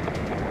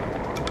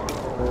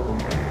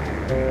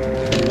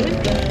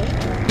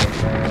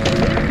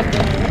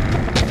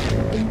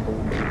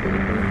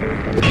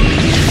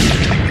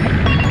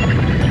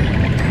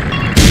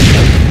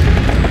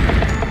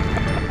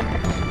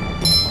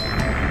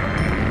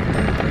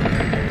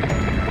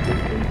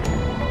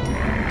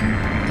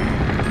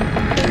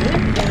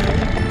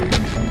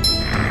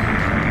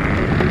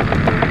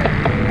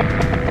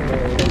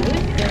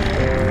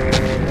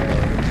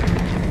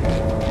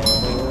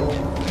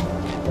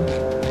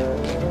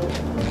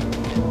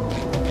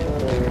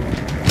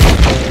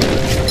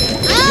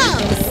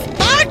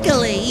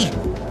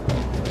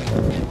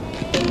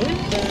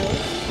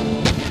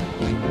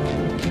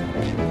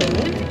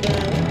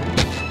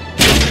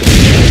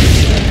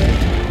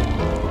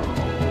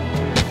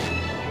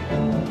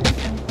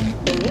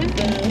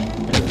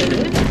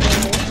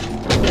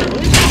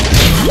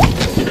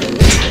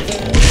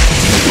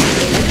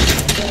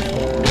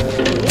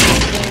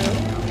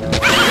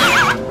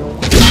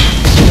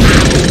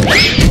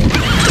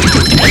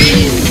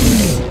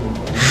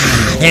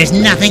 There's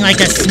nothing like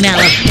the smell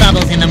of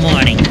bubbles in the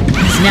morning.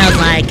 Smells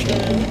like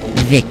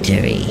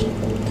victory.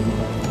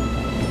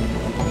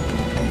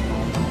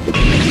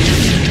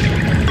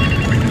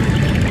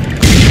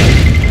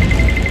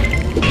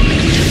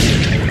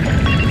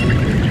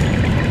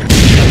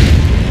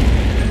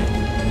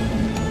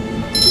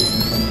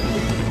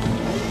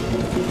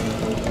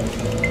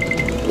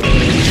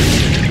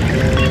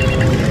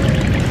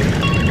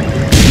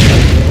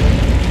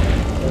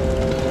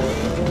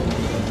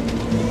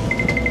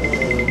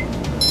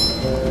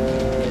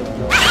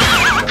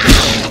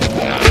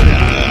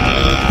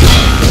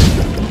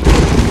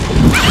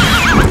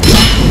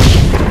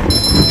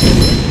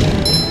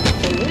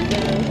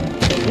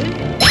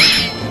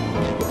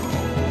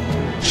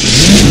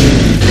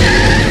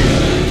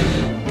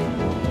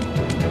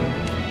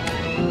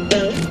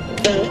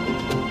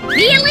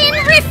 Feeling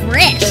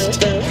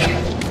refreshed.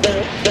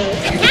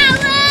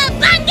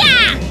 Cowabunga!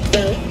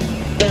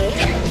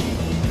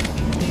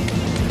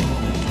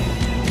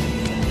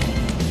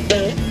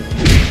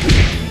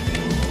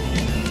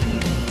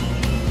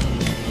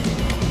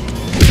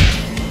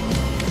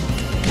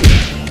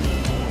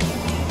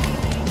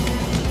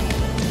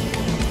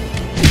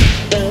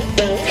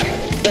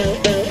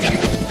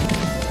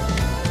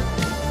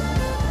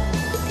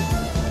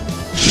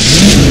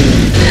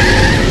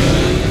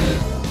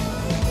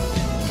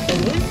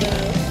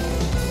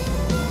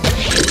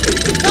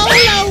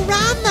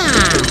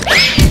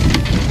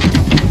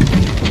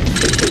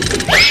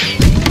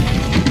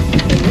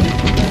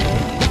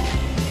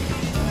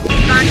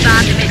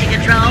 SpongeBob Division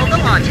Control, the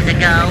launch is a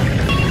go.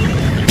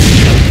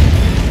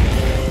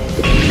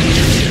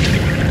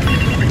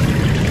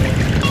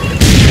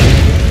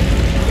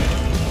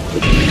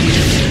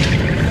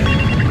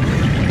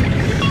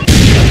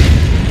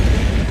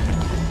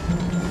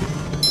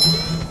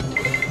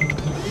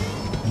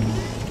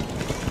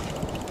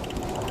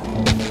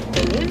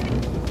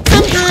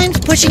 Sometimes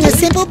pushing a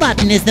simple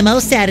button is the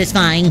most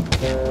satisfying.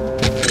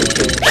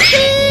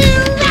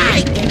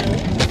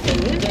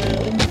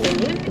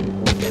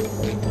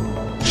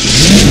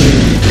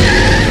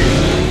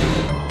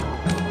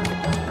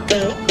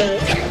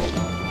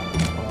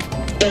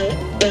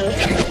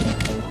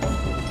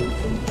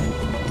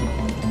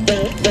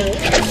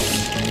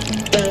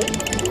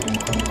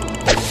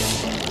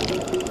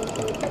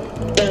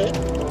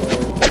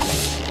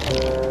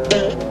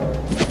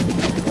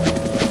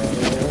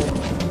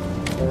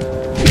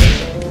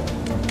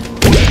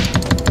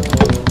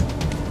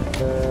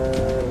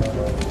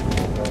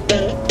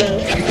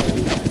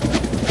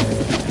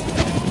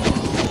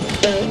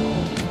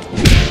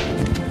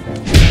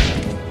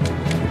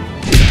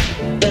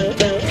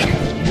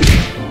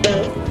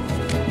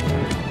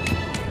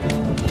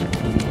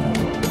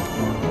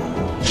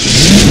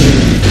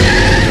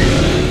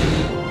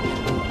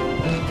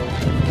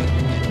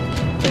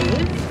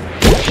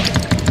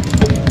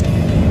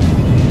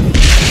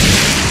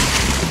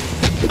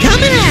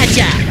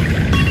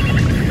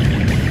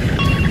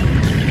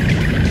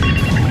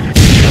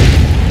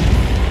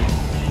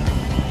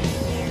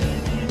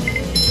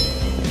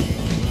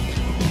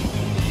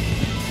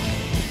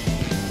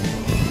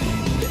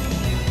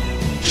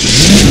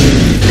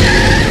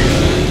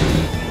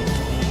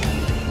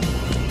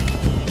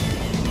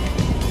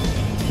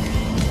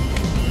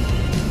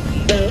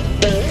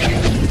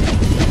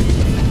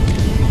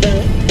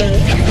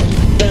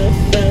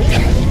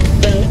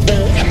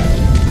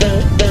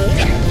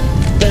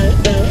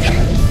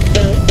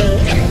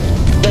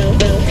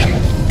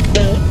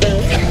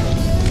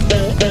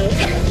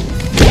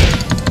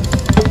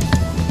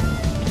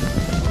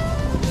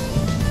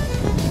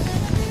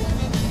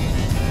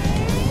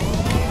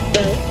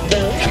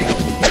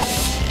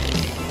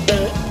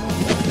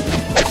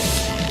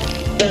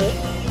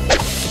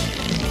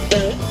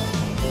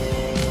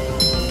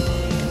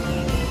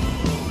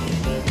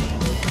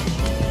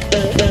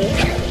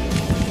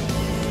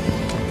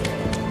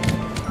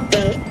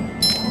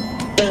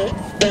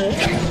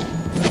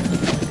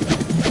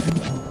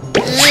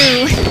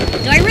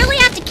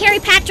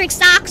 Patrick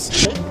socks?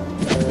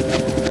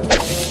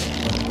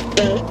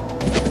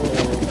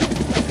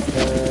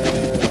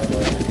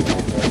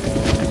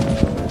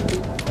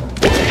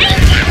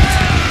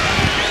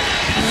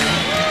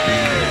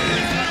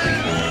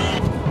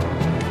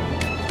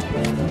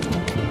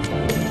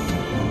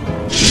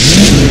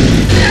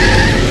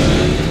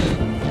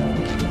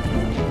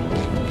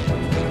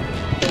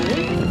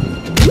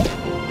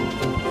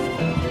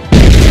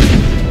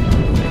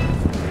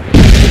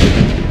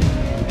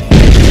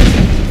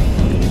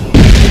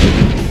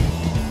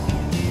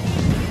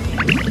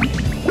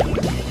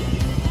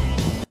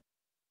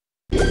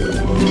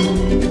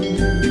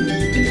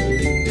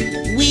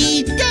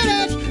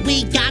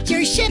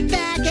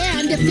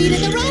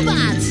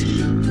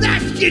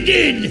 You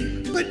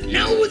did! But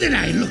now that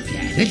I look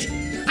at it,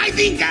 I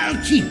think I'll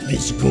keep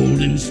this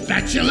golden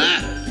spatula.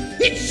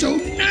 It's so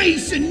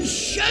nice and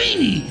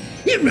shiny.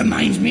 It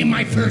reminds me of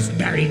my first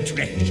buried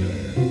treasure.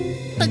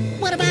 But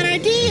what about our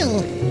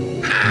deal?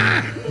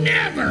 Ah,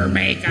 never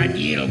make a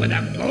deal with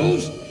a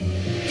ghost.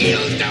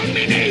 Deals don't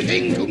mean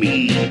anything to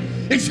me,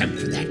 except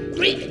for that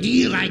great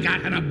deal I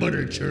got on a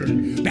butter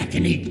churn back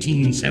in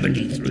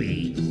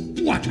 1873.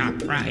 What a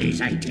prize,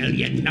 I tell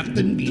you,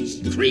 nothing beats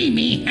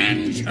creamy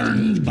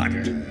hand-churned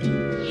butter.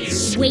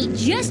 Wait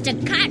just a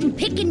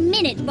cotton-picking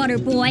minute, Butter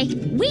Boy.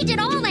 We did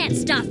all that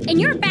stuff,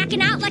 and you're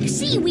backing out like a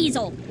sea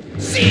weasel.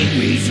 Sea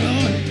weasel?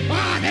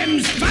 Ah,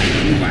 them's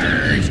fighting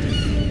words.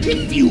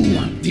 If you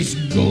want this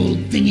gold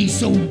thingy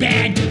so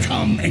bad,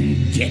 come and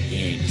get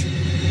it.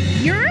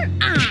 You're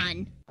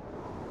on.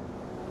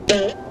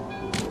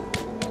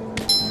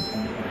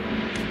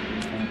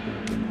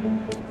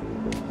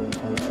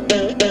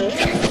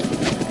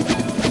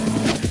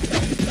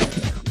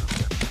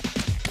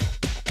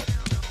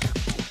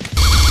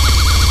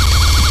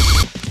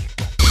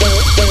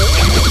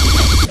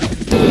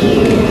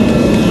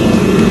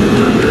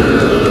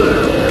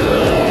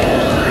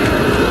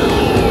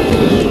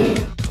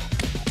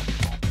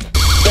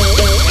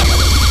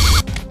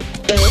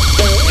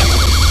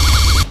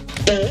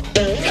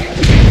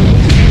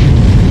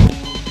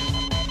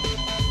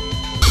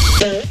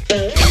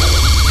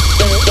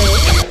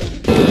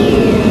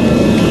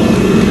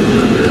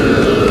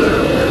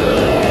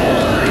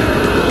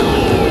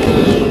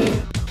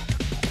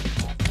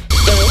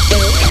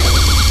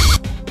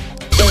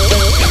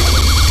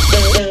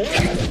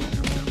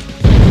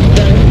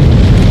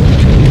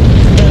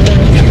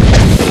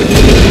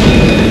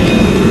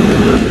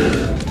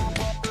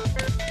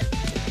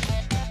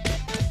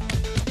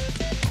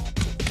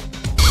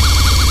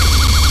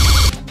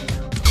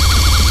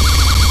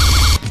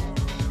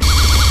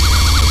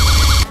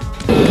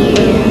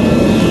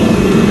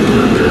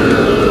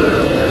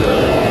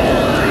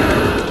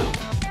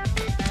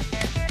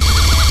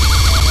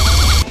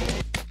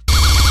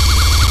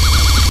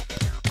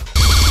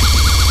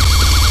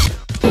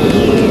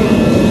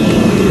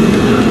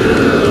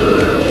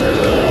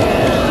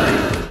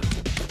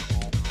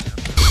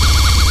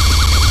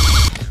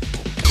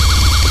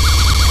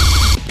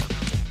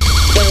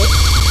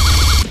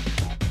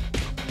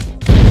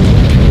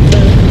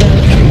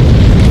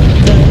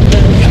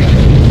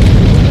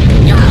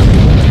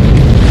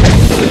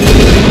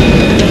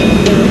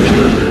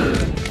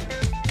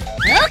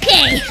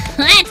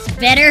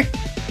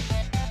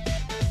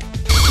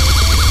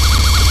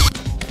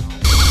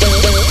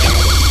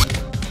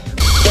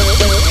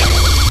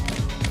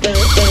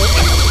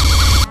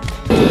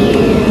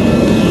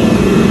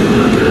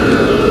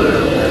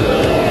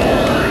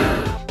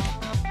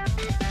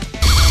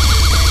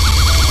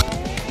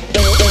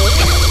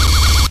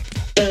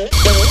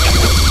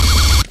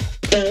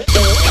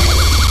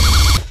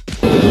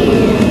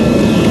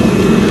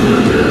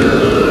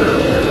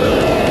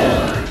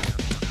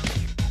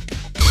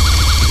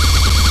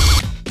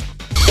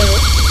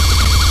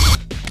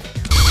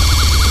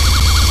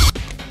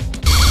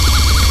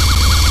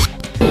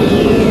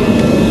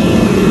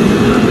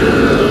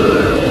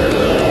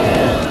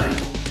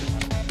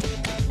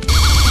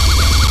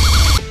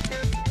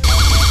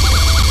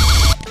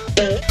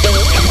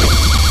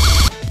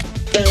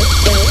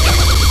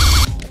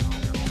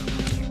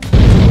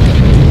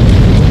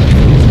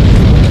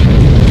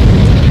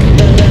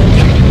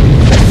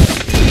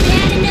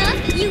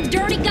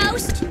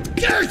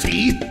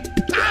 Dirty?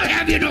 I'll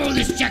have you know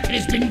this jacket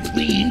has been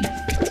cleaned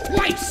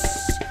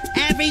twice.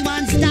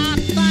 Everyone stop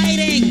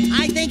fighting!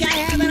 I think I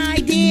have an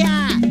idea!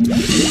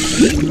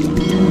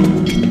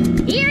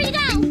 Here you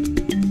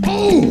go.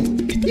 Oh,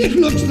 it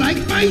looks like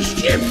my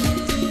ship.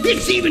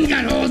 It's even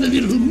got all the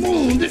little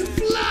mold that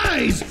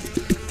flies.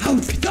 How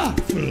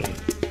thoughtful.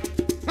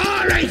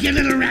 All right, you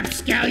little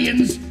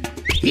rapscallions.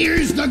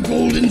 Here's the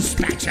golden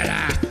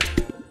spatula.